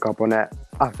didn't really pick up on it.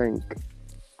 I think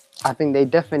they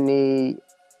definitely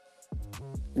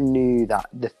knew that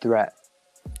the threat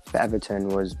for Everton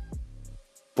was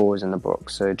balls in the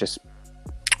box, so just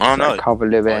cover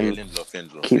Lewin,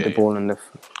 keep the ball on the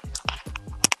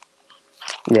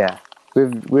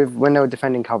with when they were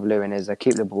defending Calvert-Lewin is a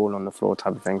keep the ball on the floor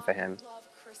type of thing for him.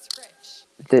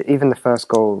 Even the first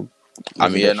goal,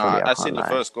 I've seen the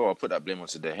first goal. I'll put that blame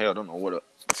onto De Gea. I don't know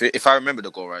if I remember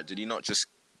the goal right, did he not just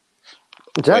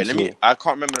I can't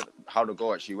remember how the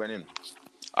goal actually went in.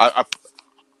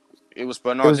 It was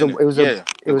Bernard. It was a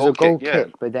goal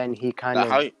kick, but then he kind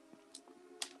of.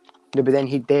 No, but then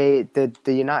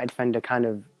the United defender kind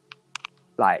of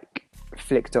like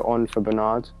flicked it on for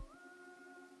Bernard.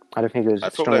 I don't think it was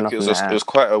strong enough. It was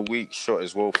quite a weak shot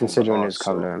as well, considering his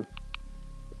cover.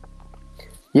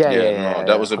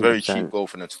 That was a very 100%. Cheap goal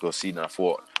for them to go see. And I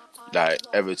thought like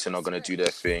Everton are gonna do their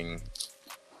thing.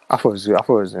 I thought it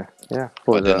was.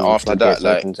 But then after that,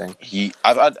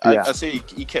 I'd say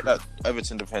he kept that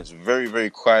Everton defense very, very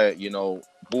quiet. You know,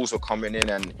 balls were coming in,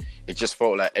 and it just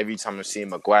felt like every time I see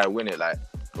Maguire win it, like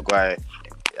Maguire,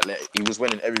 he was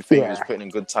winning everything. Yeah. He was putting in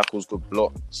good tackles, good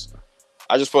blocks.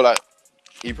 I just felt like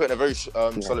he put in a very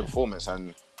solid performance,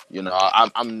 and you know,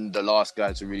 I'm the last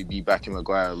guy to really be backing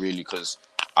Maguire really, because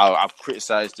I've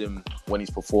criticised him when he's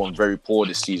performed very poor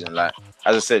this season. Like,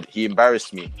 as I said, he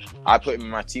embarrassed me. I put him in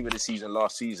my team of the season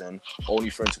last season, only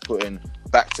for him to put in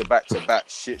back-to-back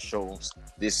shit shows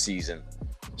this season.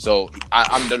 So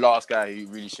I'm the last guy who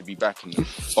really should be backing him.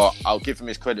 But I'll give him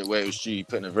his credit where it was due. He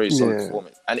put in a very solid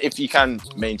performance. And if he can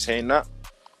maintain that,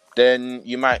 then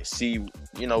you might see,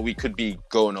 you know, we could be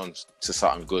going on to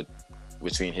something good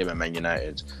between him and Man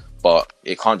United. But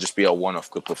it can't just be a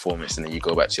one-off good performance and then you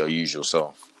go back to your usual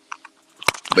self.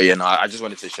 But yeah, no, I just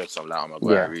wanted to shed some light on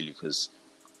Maguire, really, because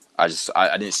I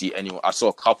didn't see anyone. I saw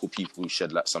a couple people who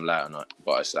shed some light on it,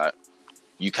 but it's like,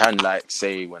 you can like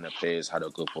say when a player's had a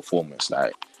good performance.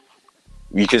 Like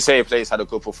you can say a player's had a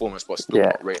good performance, but still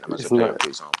not rate them as a player, for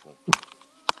example.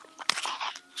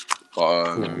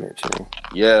 But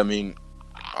yeah, I mean,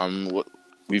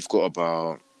 we've got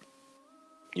about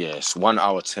it's 1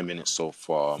 hour 10 minutes so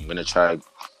far. I'm gonna try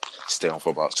stay on for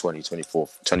about 20, 24,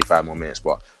 25 more minutes,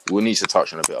 but we'll need to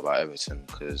touch on a bit about Everton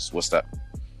because what's that?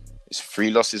 It's 3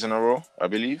 losses in a row, I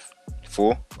believe.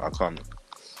 4? I can't.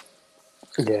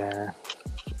 Yeah.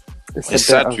 It's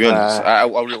sad to be honest. I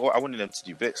wanted them to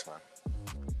do bits, man.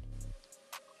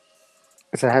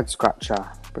 It's a head scratcher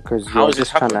because how is this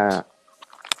happening?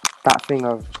 I think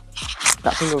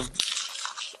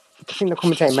the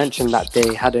commentator mentioned that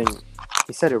they hadn't.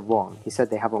 He said it wrong. He said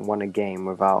they haven't won a game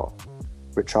without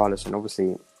Richarlison.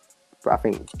 Obviously, but I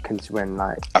think when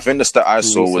I think the stat I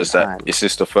saw was that it's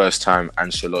just the first time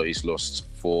Ancelotti's lost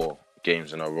 4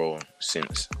 games in a row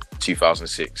since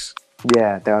 2006.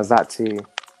 Yeah, there was that too.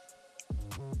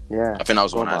 Yeah, I think that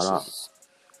was one I saw.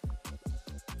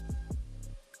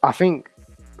 I think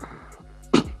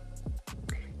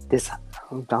this.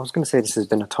 I was going to say this has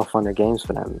been a tough run of games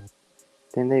for them.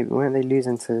 Then weren't they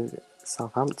losing to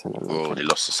Southampton? Oh, they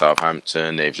lost to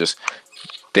Southampton. They've just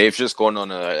gone on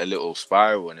a little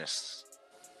spiral, and it's,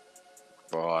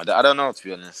 bro. I don't know, to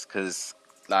be honest, because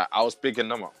like I was bigging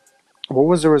them up. What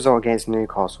was the result against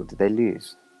Newcastle? Did they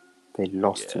lose? They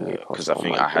lost to Newcastle. Because I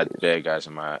think I had their guys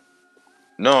in my.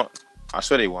 No, I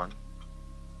swear they won.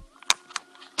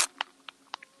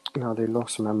 No, they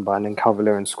lost, remember, and then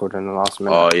Calvert-Lewin scored in the last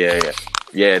minute. Oh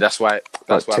yeah. That's why.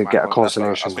 To get a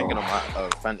consolation. I was thinking of my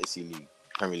fantasy league,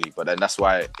 Premier League, but then that's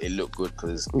why it looked good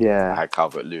because I had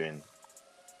Calvert-Lewin.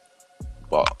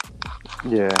 But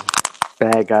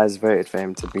bare guys voted for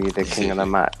him to be the king of the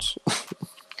match,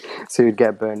 so he'd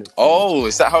get bonus. Oh,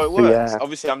 is that how it works? Yeah.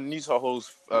 Obviously, I'm new to the whole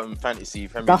fantasy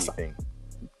Premier League thing.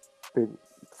 Big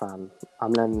fan.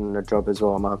 I'm learning the job as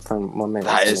well. My mate.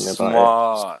 That is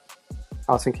smart.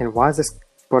 I was thinking, why has this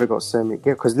brother got so many?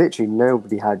 Yeah, because literally no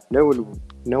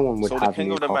one would have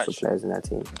Newcastle players in their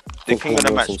team. The king of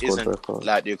the match isn't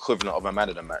like the equivalent of a man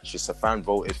of the match. It's a fan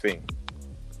voted thing.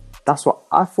 That's what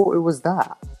I thought it was.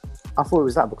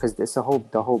 Because it's the whole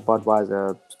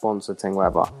Budweiser sponsor thing,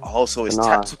 whatever. Oh, so it's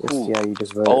tactical. You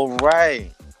just vote. Oh,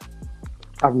 right.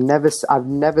 I've never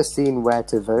seen where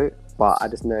to vote, but I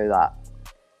just know that.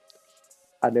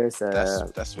 I know it's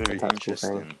that's very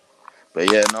interesting. Thing. But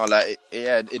yeah, no, like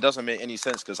it doesn't make any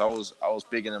sense because I was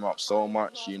bigging them up so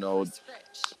much, you know.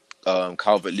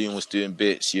 Calvert-Lewin was doing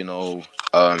bits, you know.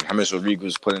 James Rodriguez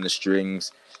was pulling the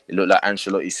strings. It looked like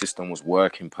Ancelotti's system was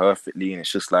working perfectly, and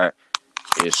it's just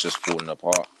falling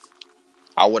apart.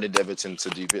 I wanted Everton to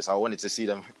do bits. I wanted to see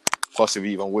them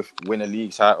possibly even win a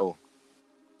league title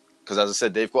because, as I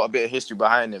said, they've got a bit of history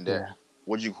behind them. There,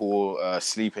 what do you call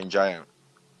sleeping giant?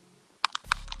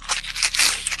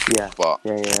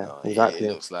 Exactly.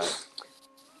 It looks like.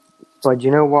 But do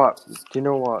you know what,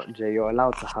 Jay? You're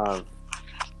allowed to have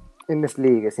in this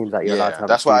league. It seems like you're allowed to have.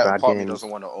 That's why part of me doesn't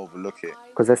want to overlook it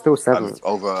because they're still 7th.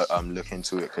 Look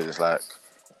into it because it's like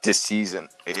this season,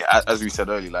 as we said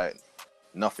earlier, like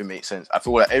nothing makes sense. I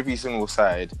feel like every single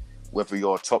side, whether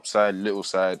you're top side, little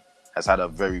side, has had a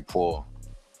very poor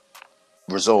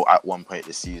result at one point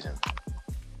this season.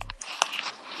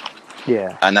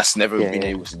 Yeah, and that's never been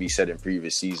able to be said in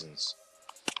previous seasons.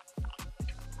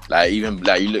 Like even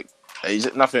like you look,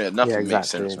 nothing makes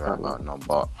sense right now.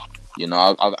 But you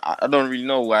know, I don't really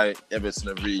know why Everton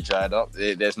have really dried up.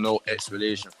 There's no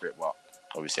explanation for it. But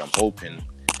obviously, I'm hoping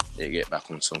they get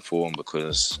back on some form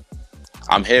because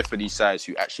I'm here for these sides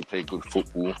who actually play good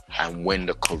football and win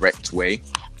the correct way,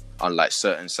 unlike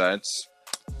certain sides.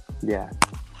 Yeah.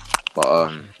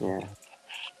 But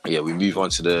we move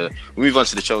on to the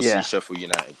Chelsea Sheffield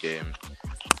United game,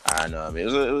 and it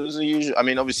was a usual. I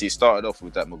mean, obviously, it started off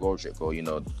with that McGoldrick goal. You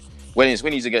know, when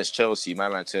he's against Chelsea, my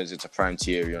man turns into prime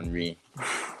Thierry Henry.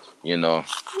 You know.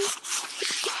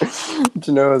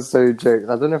 Do you know what's so jokes?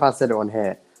 I don't know if I said it on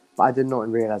here, but I did not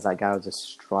realise that guy was a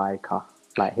striker.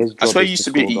 Like his job. I swear he used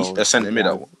to be a centre mid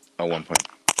at one point.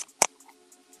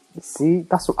 See,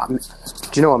 that's what. Do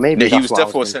you know what? Maybe he was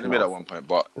definitely a centre mid at one point,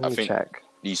 but I think. Check.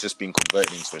 He's just been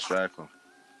converted into a striker.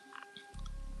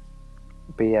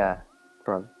 But yeah,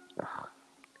 bro,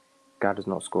 guy does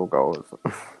not score goals,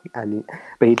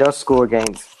 but he does score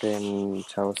against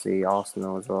Chelsea,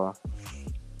 Arsenal as well.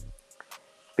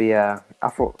 But yeah, I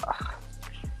thought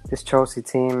this Chelsea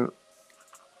team.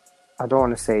 I don't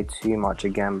want to say too much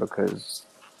again because,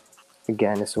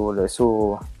 again, it's all.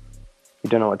 You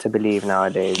don't know what to believe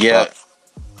nowadays. Yeah.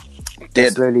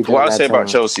 What I say about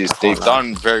Chelsea is they've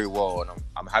done very well, and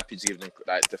I'm happy to give them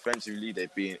like defensively.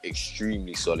 They've been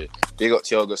extremely solid. Big up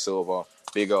Thiago Silva.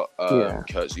 Big up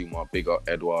Kurt Zuma. Big up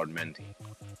Edouard Mendy.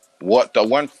 What the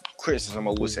one criticism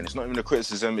I was saying, it's not even a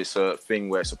criticism, it's a thing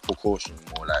where it's a precaution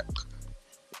more like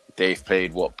they've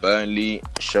played Burnley,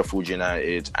 Sheffield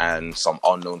United and some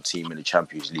unknown team in the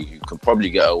Champions League who can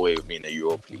probably get away with being a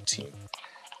Europa League team.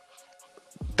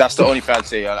 That's the only thing I'd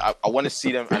say. I want to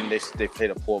see them, and they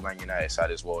played a poor Man United side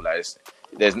as well. Like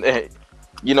there's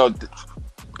you know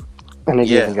and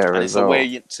it's a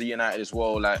way to United as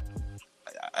well. Like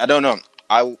I don't know.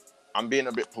 I'm being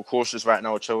a bit precautious right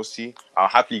now with Chelsea. I'll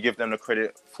happily give them the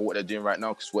credit for what they're doing right now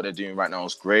because what they're doing right now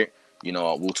is great. You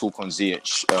know, we'll talk on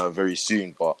Ziyech very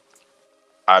soon, but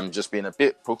I'm just being a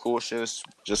bit precautious.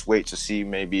 Just wait to see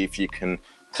maybe if you can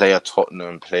play a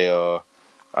Tottenham player,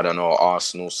 I don't know,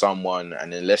 Arsenal, someone,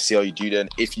 and then let's see how you do then.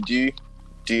 If you do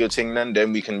your thing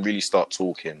then we can really start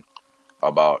talking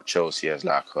about Chelsea as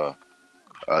like a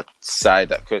side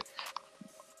that could,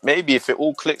 maybe if it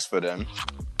all clicks for them,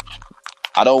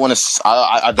 I don't want to say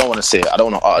it. I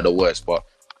don't want to utter the words, but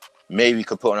maybe we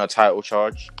could put on a title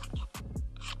charge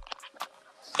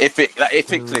if it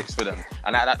clicks for them.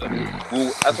 And that's what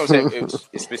I'm saying.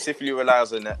 It specifically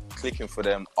relies on that clicking for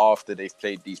them after they've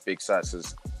played these big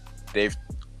sides. They've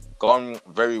gone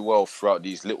very well throughout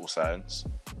these little sides.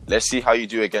 Let's see how you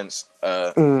do against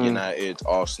United,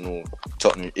 Arsenal,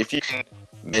 Tottenham. If you can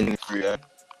win through it,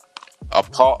 a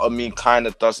part of me kind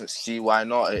of doesn't see why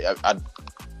not.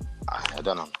 I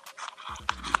don't know.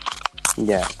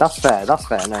 Yeah, that's fair. No,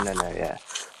 yeah.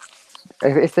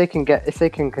 If they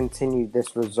can continue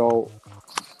this result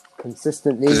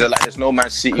consistently, because there's no Man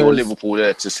City or Liverpool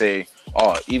there to say,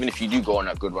 oh, even if you do go on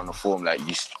that good run of form, like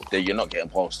you're not getting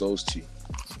past those two.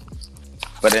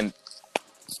 But then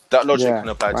that logic can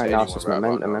apply to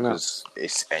anyone, because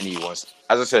it's anyone's.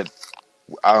 As I said,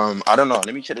 I don't know.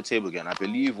 Let me check the table again. I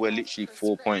believe we're literally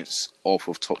 4 points off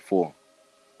of top four.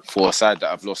 For a side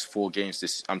that have lost 4 games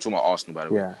I'm talking about Arsenal, by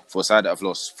the way. Yeah. For a side that have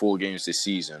lost 4 games this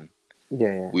season,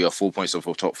 we are 4 points off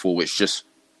of top 4, which just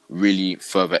really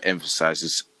further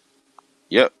emphasises.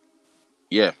 Yep.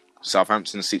 Yeah.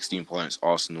 Southampton 16 points,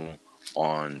 Arsenal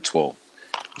on 12.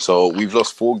 So we've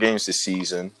lost 4 games this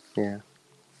season. Yeah.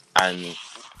 And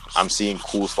I'm seeing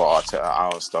calls for Arteta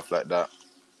out and stuff like that.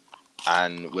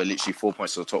 And we're literally 4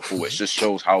 points off the top 4, which just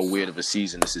shows how weird of a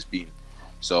season this has been.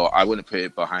 So I wouldn't put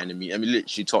it behind me. I mean,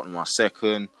 literally Tottenham are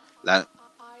second. Like,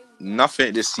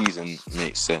 nothing this season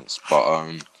makes sense.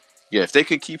 But, if they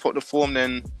could keep up the form,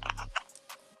 then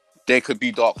they could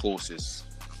be dark horses.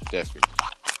 Definitely.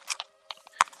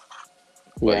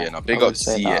 But, big up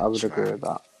Ziyech. I would agree with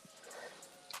that.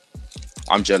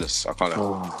 I'm jealous. I can't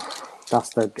lie. That's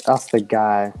the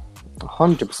guy.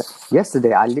 100%.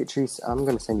 Yesterday, I'm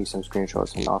going to send you some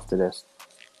screenshots after this.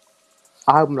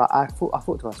 I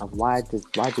thought to myself, why do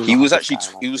he was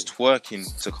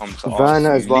twerking to come to Werner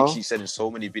Arsenal. as well. He literally said in so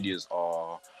many videos,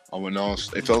 I'm an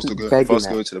Arsenal. If I was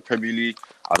to go to the Premier League,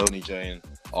 I'd only join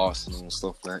Arsenal and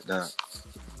stuff like that.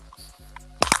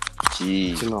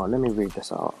 Jeez. You know, let me read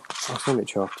this out. I'll send it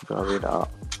to you after I'll read it out.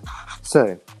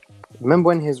 So, remember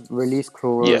when his release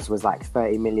clause was like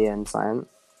 30 million something?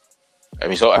 I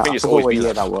mean, so I think it's always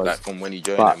been like from when he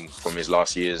joined him, from his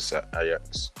last years at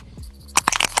Ajax.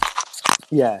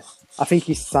 Yeah, I think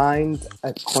he signed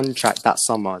a contract that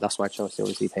summer. That's why Chelsea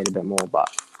obviously paid a bit more. But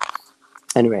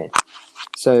anyway,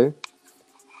 so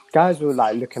guys were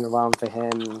like looking around for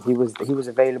him. He was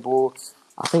available.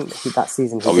 I think that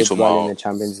season he did well in the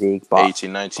Champions League, but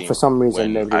 18-19, for some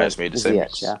reason when Ajax made the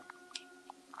semis. Yeah.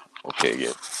 Okay,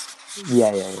 yeah.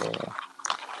 Yeah.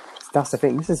 That's the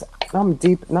thing. I'm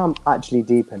actually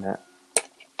deep in it.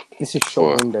 This is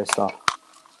short window stuff.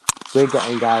 We're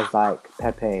getting guys like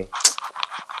Pepe.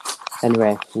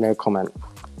 Anyway, no comment.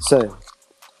 So,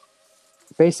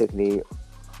 basically,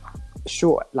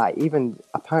 even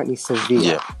apparently Sevilla.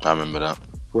 Yeah, I remember that.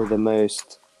 Were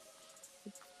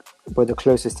the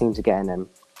closest team to getting him,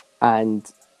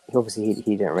 and obviously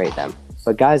he didn't rate them.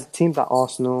 But guys, teams like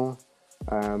Arsenal,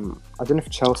 I don't know if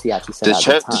Chelsea actually said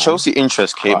the Chelsea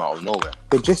interest came out of nowhere.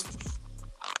 They just,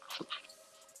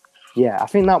 I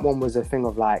think that one was a thing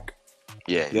of like,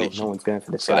 no one's going for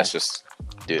this. So let's just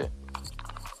do it.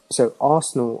 So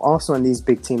Arsenal and these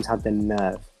big teams had the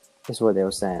nerve. Is what they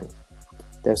were saying.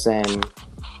 They're saying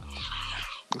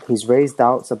he's raised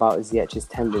doubts about Ziyech's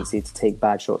tendency to take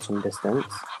bad shots from distance.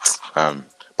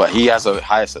 But he has a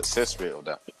higher success rate of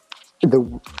that.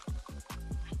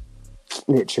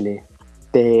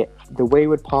 The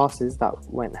wayward passes that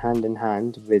went hand in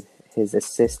hand with his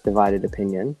assist divided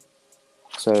opinion.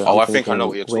 So I think I know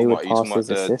what you're talking about. You're talking about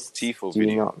the Tifo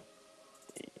video.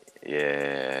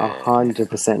 Yeah.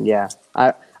 100%. Yeah,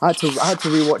 I had to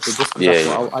rewatch it just because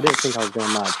I didn't think I was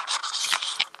going mad.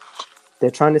 They're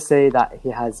trying to say that he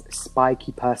has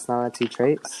spiky personality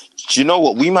traits. Do you know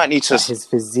what? We might need to his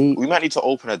physique. We might need to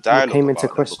open a dialogue came about into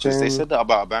them because they question. said that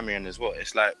about Aubameyang as well.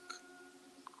 It's like,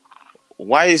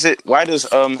 why does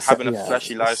having a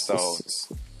flashy lifestyle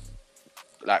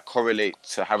like correlate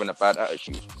to having a bad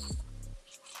attitude?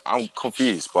 I'm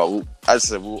confused, but as I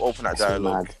said, we'll open that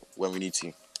dialogue when we need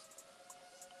to.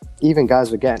 Even guys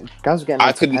were getting.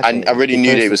 I already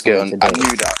knew they was getting. I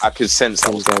knew that. I could sense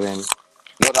that was going.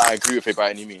 Not that I agree with it by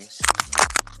any means.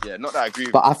 Yeah, not that I agree with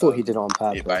it. But I thought he did it on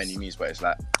purpose. By any means, but it's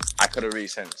like, I could have really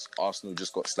sensed Arsenal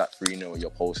just got slapped 3-0,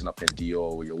 you're posting up in Dior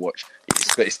or your watch.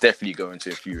 It's definitely going to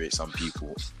infuriate some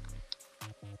people.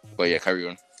 But yeah, carry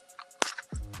on.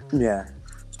 Yeah.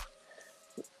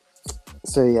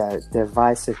 So yeah,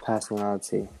 divisive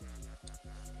personality.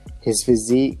 His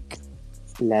physique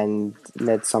led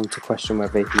some to question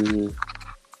whether he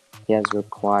has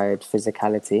required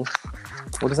physicality.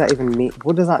 What does that even mean?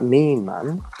 What does that mean,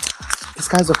 man? This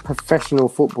guy's a professional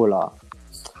footballer.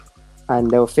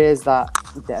 And there were fears that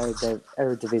the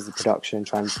Eredivisie production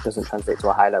doesn't translate to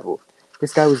a high level.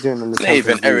 This guy was doing on the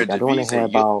Champions League. I don't want to hear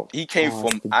about... He came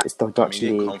from... It's the Dutch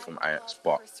league. He didn't come from Ajax,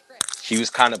 but he was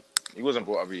kind of... He wasn't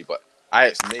brought up really, but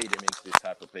Ajax made him into this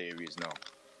type of player he is now.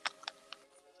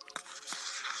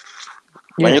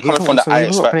 When you're coming from the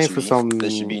Ajax factory, there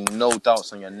should be no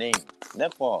doubts on your name.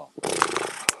 Never.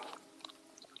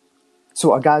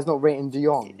 So a guy's not rating De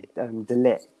Jong, De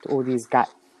Ligt, all these guys.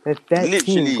 Their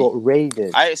team got raided.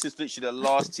 Ajax is literally the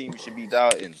last team you should be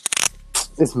doubting.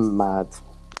 It's mad.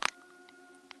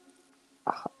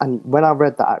 And when I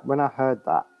heard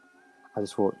that, I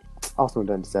just thought, Arsenal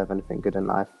don't deserve anything good in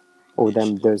life. Or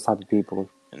those type of people.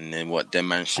 And then what, them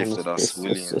man shifted us,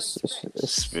 Williams.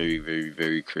 It's very, very,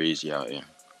 very crazy out here.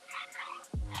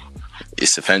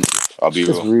 It's offensive, I'll be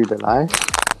real. It's rude in life.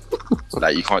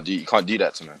 Like, you can't do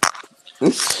that to me.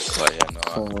 But yeah,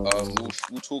 no.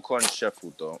 We'll talk on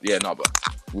Sheffield though. Yeah, no, but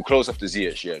we'll close off the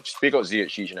Ziyech. Yeah, just big up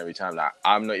Ziyech each and every time. Like,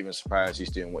 I'm not even surprised he's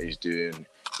doing what he's doing.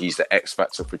 He's the X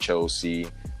factor for Chelsea.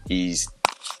 He's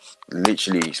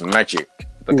magic.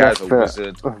 The guy's a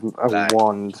wizard. A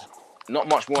wand. Not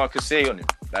much more I could say on him.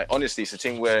 Like, honestly, it's a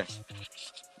thing where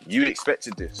you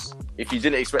expected this. If you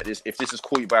didn't expect this, if this has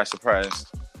caught you by surprise,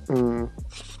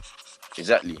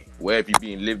 exactly. Where have you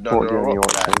been? Lived under a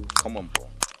rock? Like, come on, bro.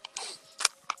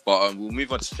 But we'll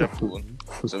move on to Sheffield.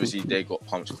 So obviously they got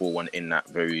pumped 4-1 in that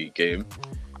very game.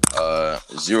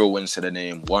 0 wins to the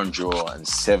name, 1 draw and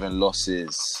 7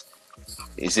 losses.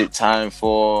 Is it time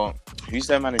for... Who's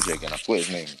their manager again? I forgot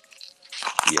his name.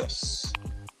 Yes.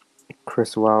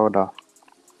 Chris Wilder.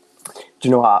 Do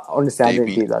you know what? Honestly, I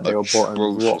didn't think that they were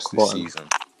rock bottom. Season.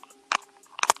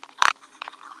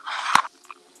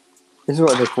 This is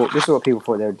what they thought. This is what people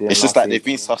thought they were doing. It's just like they've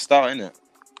been sussed out, innit?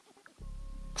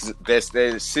 Because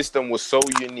their system was so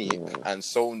unique and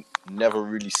so never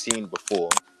really seen before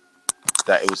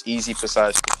that it was easy for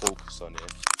sides to focus on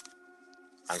it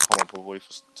and come up with a way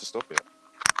to stop it.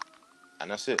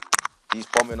 And that's it. He's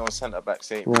bombing on centre back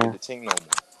saying, the thing no more.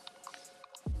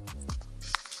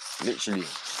 Literally.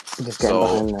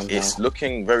 So it's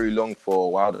looking very long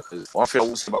for Wilder, because one thing I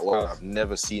will say about Wilder, I've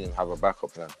never seen him have a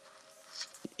backup plan.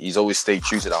 He's always stayed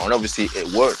true to that. And obviously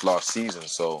it worked last season,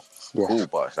 so cool,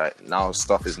 but it's like now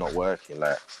stuff is not working.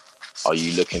 Like, are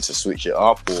you looking to switch it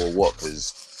up or what?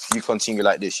 Because if you continue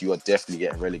like this, you are definitely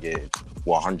getting relegated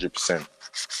 100%.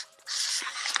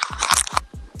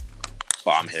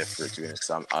 But I'm here for it, to be honest,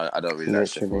 because I don't really like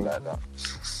football like that.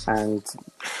 And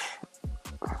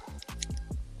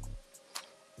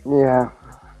yeah,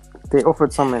 they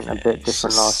offered something a bit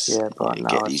different last year, but now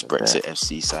get these Brexit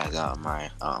FC sides out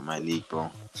of my league,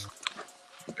 bro.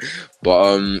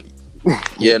 But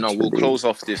yeah, no, we'll close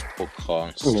off this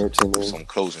podcast with some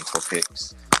closing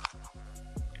topics.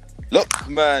 Look,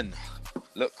 man.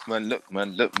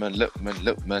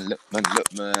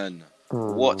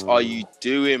 What are you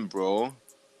doing, bro?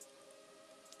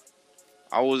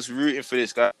 I was rooting for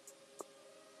this guy.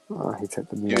 He took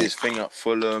the do his thing at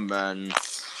Fulham and,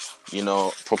 you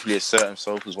know, properly assert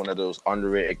himself as one of those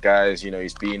underrated guys. You know,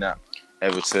 he's been at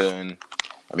Everton.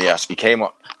 I mean, he came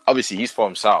up. Obviously, he's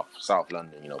from South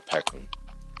London, you know, Peckham.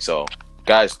 So,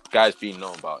 guys being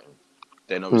known about him.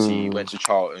 Then, obviously, he went to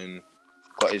Charlton,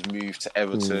 got his move to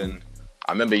Everton.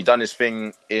 I remember he done his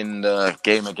thing in the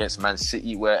game against Man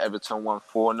City where Everton won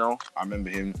 4-0. I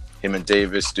remember him and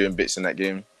Davis doing bits in that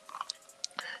game.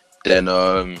 Then,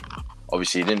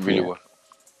 obviously, it didn't really work.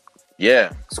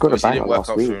 Yeah. Scored a banger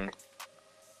last week.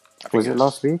 Was it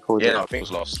last week? Or yeah, no, I think it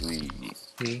was last week.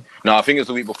 No, I think it was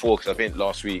the week before because I think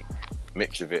last week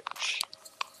Mitrovic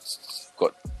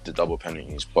got the double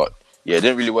penalties, but yeah, it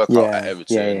didn't really work out at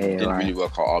Everton. Didn't really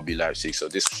work out at RB Leipzig, so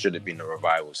this should have been a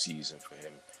revival season for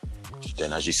him.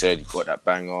 Then, as you said, he got that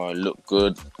banger, looked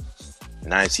good.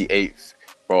 98th,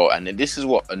 bro, and then this is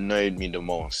what annoyed me the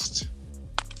most.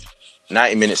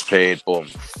 90 minutes played, boom,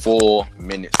 4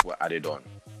 minutes were added on.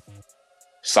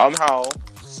 Somehow,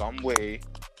 some way,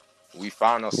 we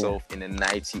found ourselves in the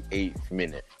 98th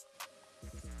minute.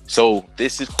 So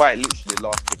this is quite literally the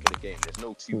last kick of the game. There's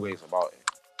no two ways about it.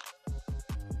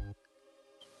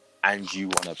 And you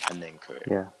want to Panenka it.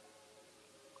 Yeah.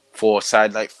 For a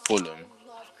side like Fulham,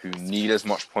 who need as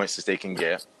much points as they can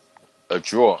get, a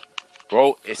draw.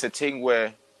 Bro, it's a thing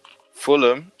where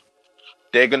Fulham,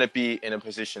 they're going to be in a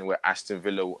position where Aston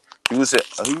Villa... Who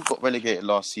got relegated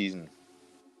last season?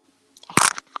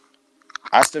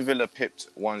 Aston Villa pipped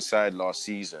one side last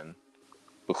season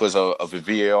because of a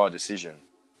VAR decision.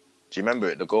 Do you remember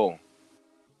it, the goal?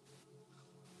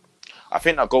 I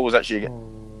think that goal was actually...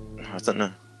 I don't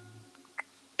know.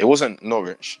 It wasn't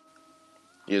Norwich.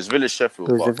 It was Villa-Sheffield.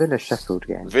 It was a Villa-Sheffield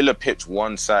game. Villa pipped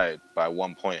one side by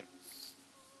 1 point.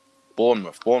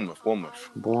 Bournemouth.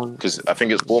 Because I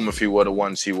think it's Bournemouth who were the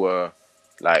ones who were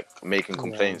like making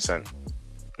complaints and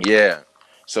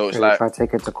so it's like try to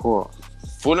take it to court.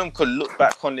 Fulham could look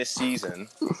back on this season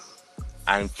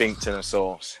and think to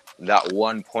themselves, that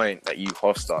 1 point that you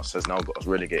cost us has now got us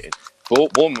relegated.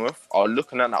 Bournemouth are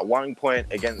looking at that 1 point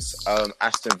against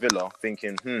Aston Villa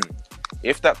thinking,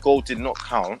 if that goal did not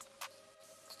count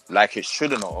like it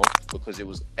shouldn't have, because it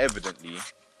was evidently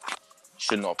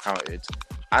should not have counted,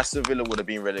 Aston Villa would have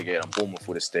been relegated and Bournemouth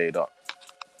would have stayed up.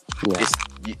 Yeah.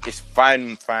 It's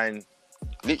fine,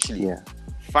 literally. Yeah.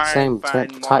 Fine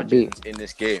margins in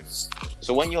this game.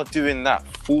 So when you're doing that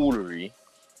foolery,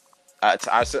 as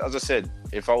I said,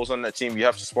 if I was on that team, you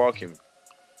have to spark him.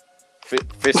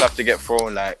 Fists have to get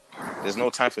thrown. Like, there's no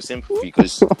time for sympathy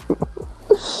because...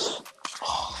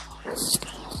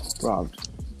 Bro,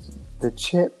 the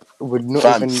chip would not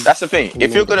even... That's the thing.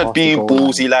 If you're going to be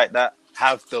ballsy like that,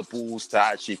 have the balls to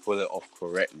actually pull it off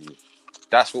correctly.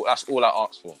 That's all I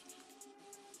asked for.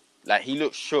 Like, he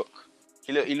looked shook.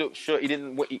 He looked shook. He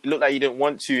looked like he didn't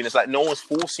want to, and it's like no one's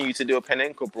forcing you to do a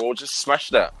Panenka, bro. Just smash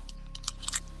that.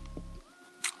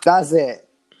 That's it.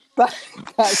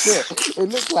 That's it. It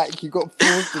looked like you got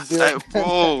forced to do it.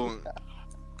 Bro.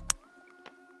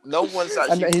 No one's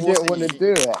actually. And he didn't want to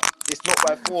do it. It's not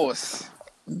by force.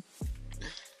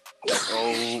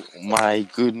 Oh my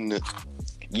goodness.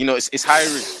 You know, it's high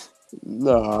risk.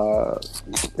 No,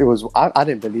 it was. I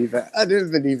didn't believe it.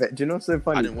 Do you know what's so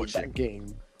funny? I didn't watch that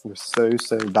game was so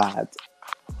bad.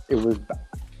 It was,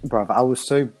 bruv. I was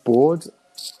so bored.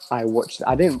 I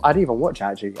didn't even watch it,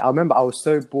 actually. I remember I was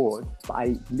so bored, but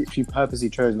I literally purposely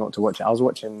chose not to watch it. I was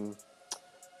watching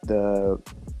the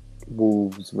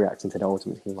Wolves reacting to the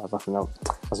Ultimate Team. I was laughing out.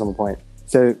 That's on the point.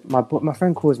 So my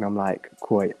friend calls me. I'm like,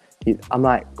 cool.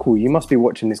 Cool. You must be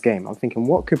watching this game. I'm thinking,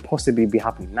 what could possibly be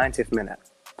happening? 90th minute.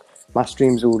 My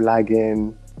stream's all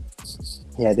lagging.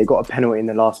 Yeah, they got a penalty in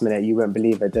the last minute. You won't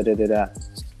believe it.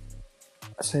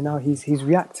 So now he's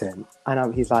reacting,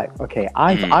 and he's like, okay,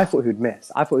 I thought he'd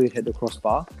miss. I thought he'd hit the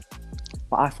crossbar,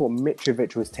 but I thought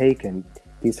Mitrovic was taken.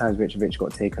 These times Mitrovic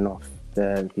got taken off.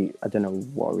 I don't know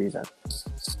what reason.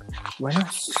 When I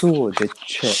saw the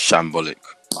chip, shambolic.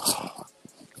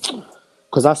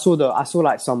 Because I saw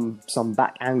like some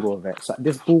back angle of it. So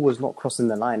this ball was not crossing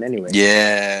the line anyway.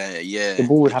 Yeah. The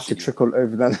ball would have to trickle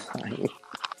over the line.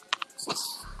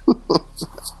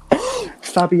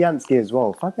 Fabianski as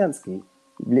well. Fabianski.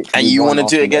 And you want to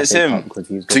do it against him?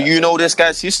 So you know this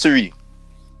guy's history.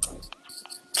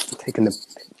 Taking the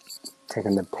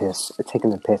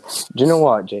piss. Do you know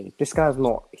what, Jay? This guy's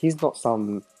not. He's not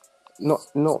some.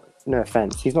 No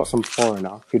offense. He's not some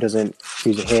foreigner who's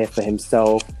here for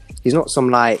himself. He's not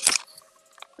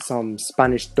some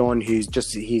Spanish don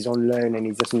he's on loan and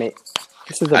he's just made.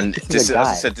 This is a guy. As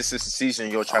I said, this is the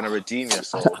season you're trying to redeem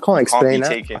yourself. I can't explain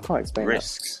that. I can't explain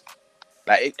risks.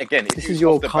 Like again, this is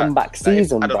your comeback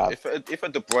season, bro. If a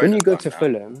De Bruyne when you go to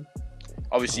Fulham,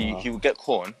 obviously he would get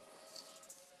corn.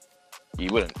 He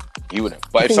wouldn't.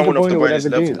 But if someone of De Bruyne's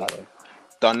level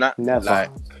done that, never. Like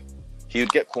he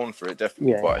would get corn for it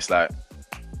definitely. Yeah. But it's like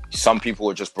some people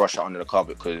would just brush it under the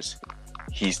carpet because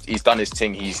he's done his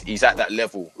thing. He's at that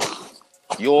level.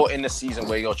 You're in the season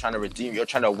where you're trying to redeem. You're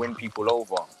trying to win people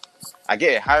over. I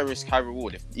get it. High risk, high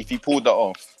reward. If he pulled that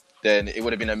off, then it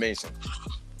would have been amazing.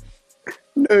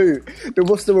 No,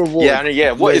 what's the reward?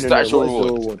 Yeah. What is the actual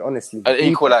reward? Honestly, an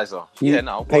equalizer.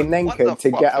 No. Panenka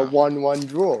to get a 1-1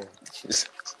 draw.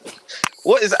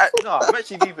 What is that? No, I'm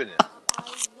actually leaving it.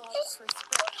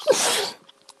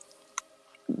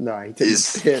 No, he took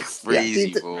It's the piss.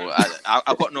 crazy, bro.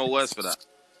 I got no words for that.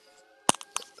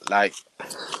 Like,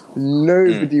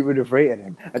 Nobody would have rated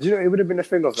him. And do you know, it would have been a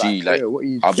thing of like, gee, like, oh, what are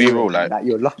you I'll be doing? real, like,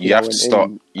 You're lucky you I have to went start.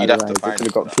 in. You'd have to Otherwise, find they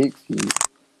him could for have got that. peaks for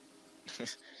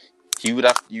you.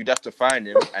 You'd have to find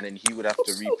him, and then he would have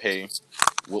to repay.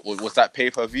 What's that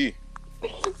pay-per-view?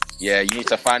 Yeah, you need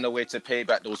to find a way to pay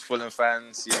back those Fulham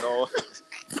fans. You know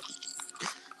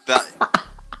that.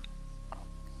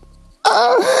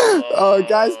 Oh,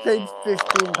 guys paid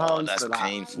 £15 That's for that.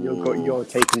 painful. You're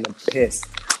taking the piss.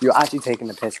 You're actually taking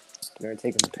the piss. You're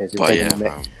taking the piss. You're But taking yeah, the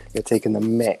mick. man. You're taking the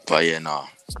mick. But yeah, nah.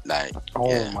 Like, Oh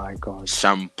yeah. my god.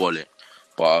 Shambolic.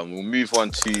 But we'll move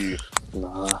on to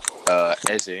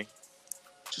Eze.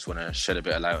 Just want to shed a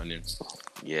bit of light on him.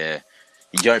 Yeah.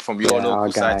 He jumped from your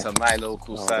local side to my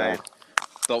local side.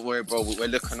 Don't worry, bro. We're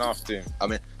looking after him. I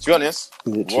mean, to be honest,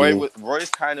 Roy's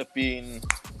kind of been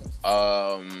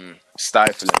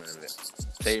stifling him a bit.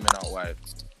 Playing him out wide.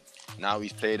 Now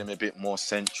he's played him a bit more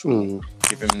central.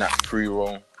 Give him that free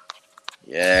roll.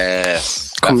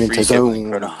 Yes. Coming to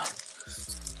zone.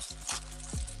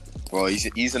 Bro,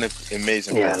 he's an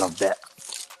amazing player. player. I love that.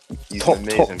 He's an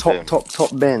amazing player.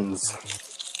 Top bins.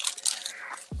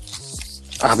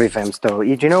 Happy for him still. Do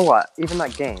you know what? Even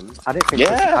that game, I didn't think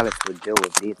Crystal Palace would deal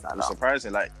with Leeds like that.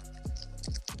 Surprising, like.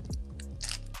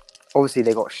 Obviously,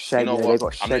 they got shagged. You know they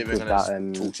got shagged with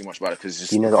that. Talk too much about it because it's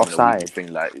the offside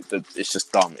thing. Like, it's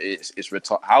just dumb. It's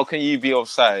retarded. How can you be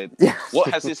offside? What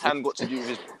has his hand got to do with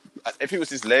his? If it was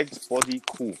his legs, body,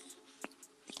 cool.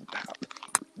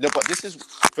 No, but this is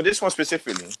for this one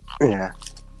specifically. Yeah.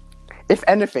 If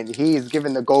anything, he's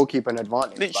giving the goalkeeper an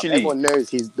advantage. Literally, everyone knows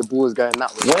the ball's going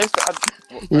that way. Where's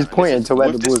he's pointing to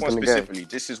where the ball's going to go.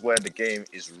 This is where the game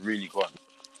is really gone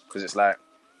because it's like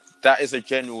that is a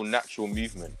general natural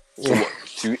movement.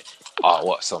 So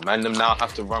what? So man, them now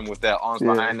have to run with their arms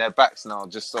behind their backs now,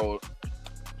 just so.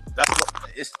 That's what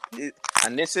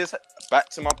and this is back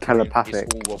to my point. Telepathic.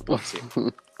 It's all robotic.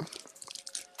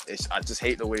 I just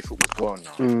hate the way football's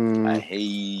going now. I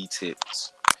hate it.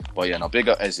 But yeah, now big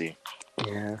up Eze.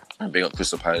 Yeah. And big up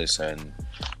Crystal Palace, and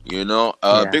big up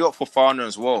Fofana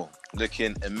as well.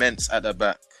 Looking immense at the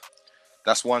back.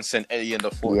 That's one St. Eddie in the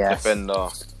fourth defender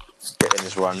getting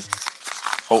his run.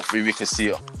 Hopefully we can see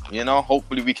it.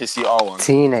 Hopefully we can see our one.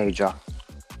 Teenager.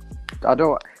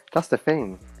 That's the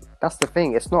thing.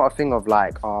 It's not a thing of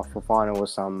like, Fofana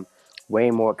was some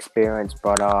way more experienced,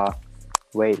 but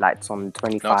like some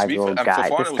 25-year-old guy.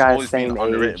 Fofana this guy's same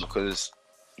age. Because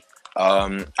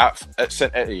at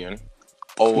St. Etienne,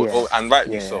 and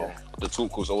rightly so, the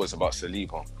talk was always about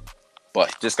Saliba.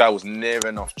 But this guy was near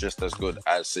enough just as good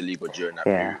as Saliba during that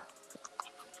period.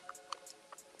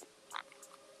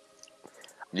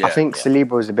 I think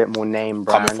Saliba was a bit more name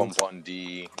brand. Coming from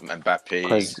Bondi,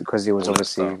 Mbappe. Because he was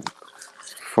obviously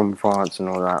from France and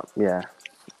all that. Yeah.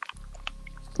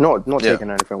 Not taking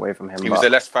anything away from him. He was the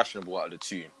less fashionable out of the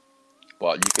two.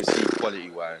 But you can see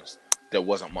quality-wise, there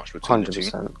wasn't much between 100%. The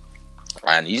two.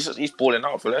 And he's balling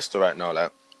out for Leicester right now.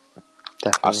 Like,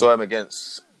 definitely. I saw him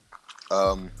against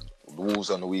Wolves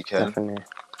on the weekend. Definitely.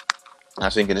 I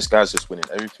was thinking, this guy's just winning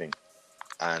everything.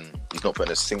 And he's not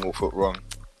putting a single foot wrong.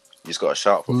 He's got a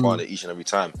shout for Fofana each and every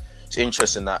time. It's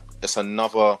interesting that it's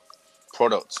another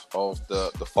product of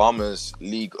the Farmers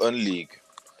League League.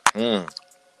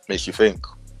 Makes you think.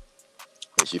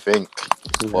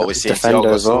 Well, we're seeing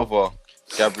Thiago Silva,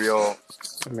 Gabriel.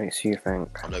 It makes you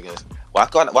think. Why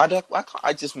can't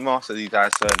I just master these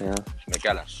guys' surname?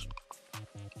 Magalas.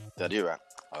 Did I do right?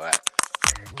 All right.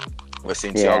 We're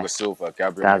seeing Thiago Silva,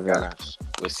 Gabriel Magalas.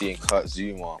 We're seeing Kurt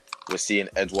Zuma. We're seeing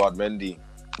Edouard Mendy.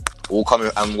 All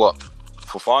coming, and what?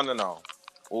 Fofana now.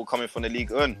 All coming from the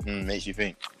League makes you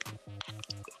think.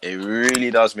 It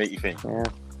really does make you think. Yeah,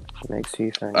 it makes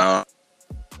you think.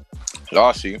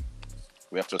 Lastly,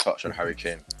 we have to touch on Harry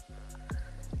Kane.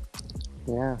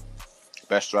 Yeah.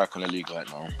 Best striker in the league right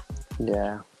now.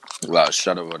 Yeah. Without a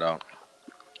shadow of a doubt.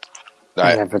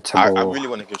 Like, inevitable. I really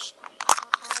want to give...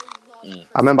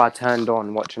 I remember I turned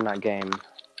on watching that game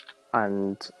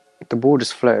and the ball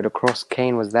just floated across.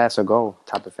 Kane was there, so goal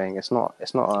type of thing. It's not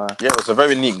a... Yeah, it was a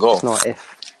very neat goal. It's not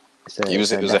if. It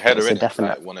was a header, in it,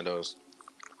 like one of those.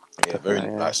 Yeah,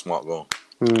 very smart goal.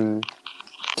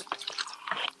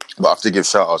 But I have to give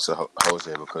shout out to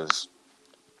Jose because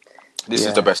this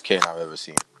is the best Kane I've ever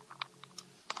seen.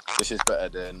 This is better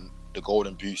than the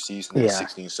Golden Boot season in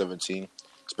 16-17.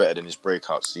 It's better than his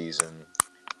breakout season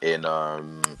in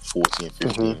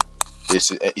 14-15.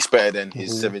 It's better than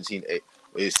his 17-8.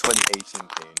 His 2018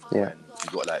 Kane when he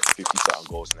got like 50-something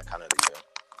goals in the Canada year.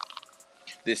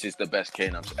 This is the best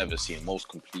Kane I've ever seen. Most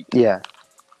complete. Yeah.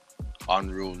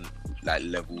 Unreal like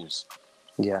levels.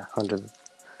 Yeah, 100.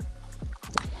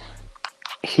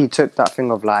 He took that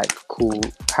thing of like, cool,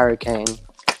 Hurricane.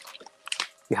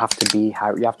 You have to be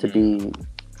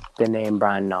the name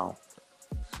brand now.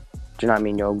 Do you know what I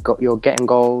mean? You're getting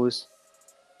goals.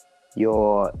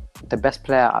 You're the best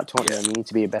player at Tottenham. You need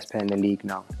to be the best player in the league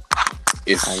now.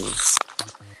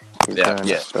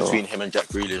 Between him and Jack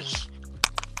Grealish,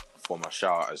 for my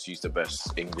shout out, as he's the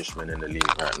best Englishman in the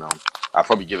league right now. I'll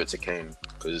probably give it to Kane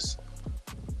because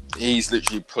he's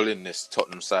literally pulling this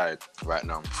Tottenham side right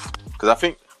now. Because I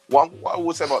think what I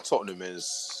would say about Tottenham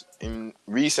is in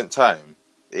recent time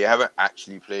they haven't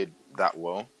actually played that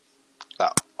well.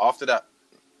 That after that.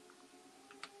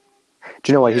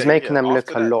 Do you know what? He's making them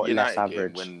look a lot less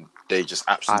average. When they just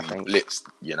absolutely blitzed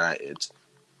United,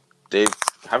 they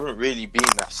haven't really been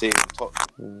that same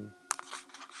Tottenham.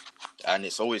 And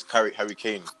it's always Harry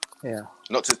Kane. Yeah.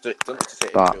 Not to take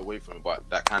anything away from him, but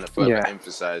that kind of further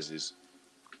emphasizes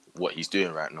what he's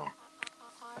doing right now.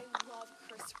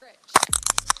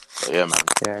 But yeah, man.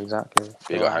 Yeah, exactly.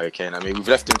 We got Harry Kane. I mean, we've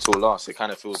left him till last. It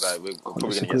kind of feels like we're probably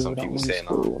going to get some people saying,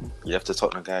 "Oh, you left the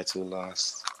Tottenham guy till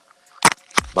last."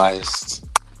 Biased.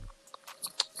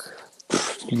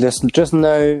 Just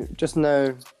know.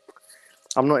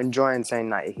 I'm not enjoying saying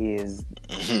that he is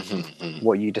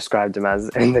what you described him as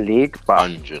in the league, but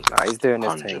he's doing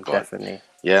his thing, definitely.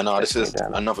 Yeah, no, this is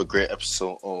another great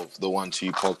episode of the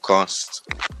 1-2 podcast.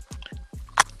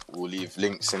 We'll leave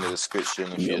links in the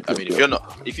description.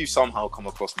 If you somehow come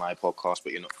across my podcast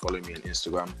but you're not following me on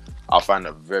Instagram, I'll find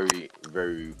that very,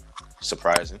 very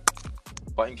surprising.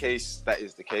 But in case that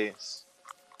is the case,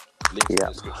 links in the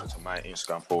description to my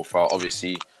Instagram profile.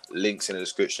 Obviously, links in the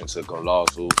description to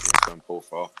Golazo's Instagram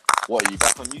profile. What, are you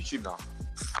back on YouTube now?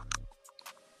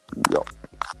 Yup.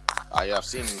 I've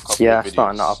seen a couple of videos.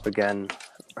 Starting that up again.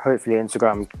 Hopefully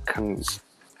Instagram can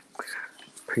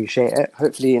appreciate it.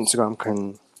 Hopefully Instagram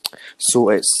can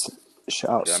sort its shit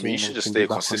out. Yeah, I mean, you should just stay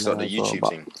consistent on the YouTube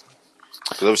thing.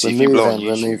 Because obviously, if you blow on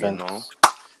YouTube, you know,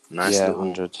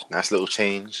 nice little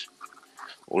change,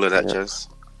 all of that jazz.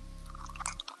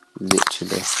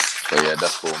 Literally. But yeah,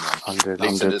 that's cool, man.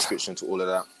 Links in the description to all of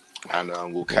that.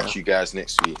 And we'll catch you guys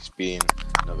next week. It's been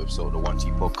another episode of the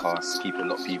 1T podcast. Keep a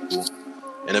lot of people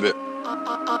in a bit.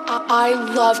 I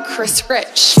love Chris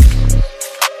Rich.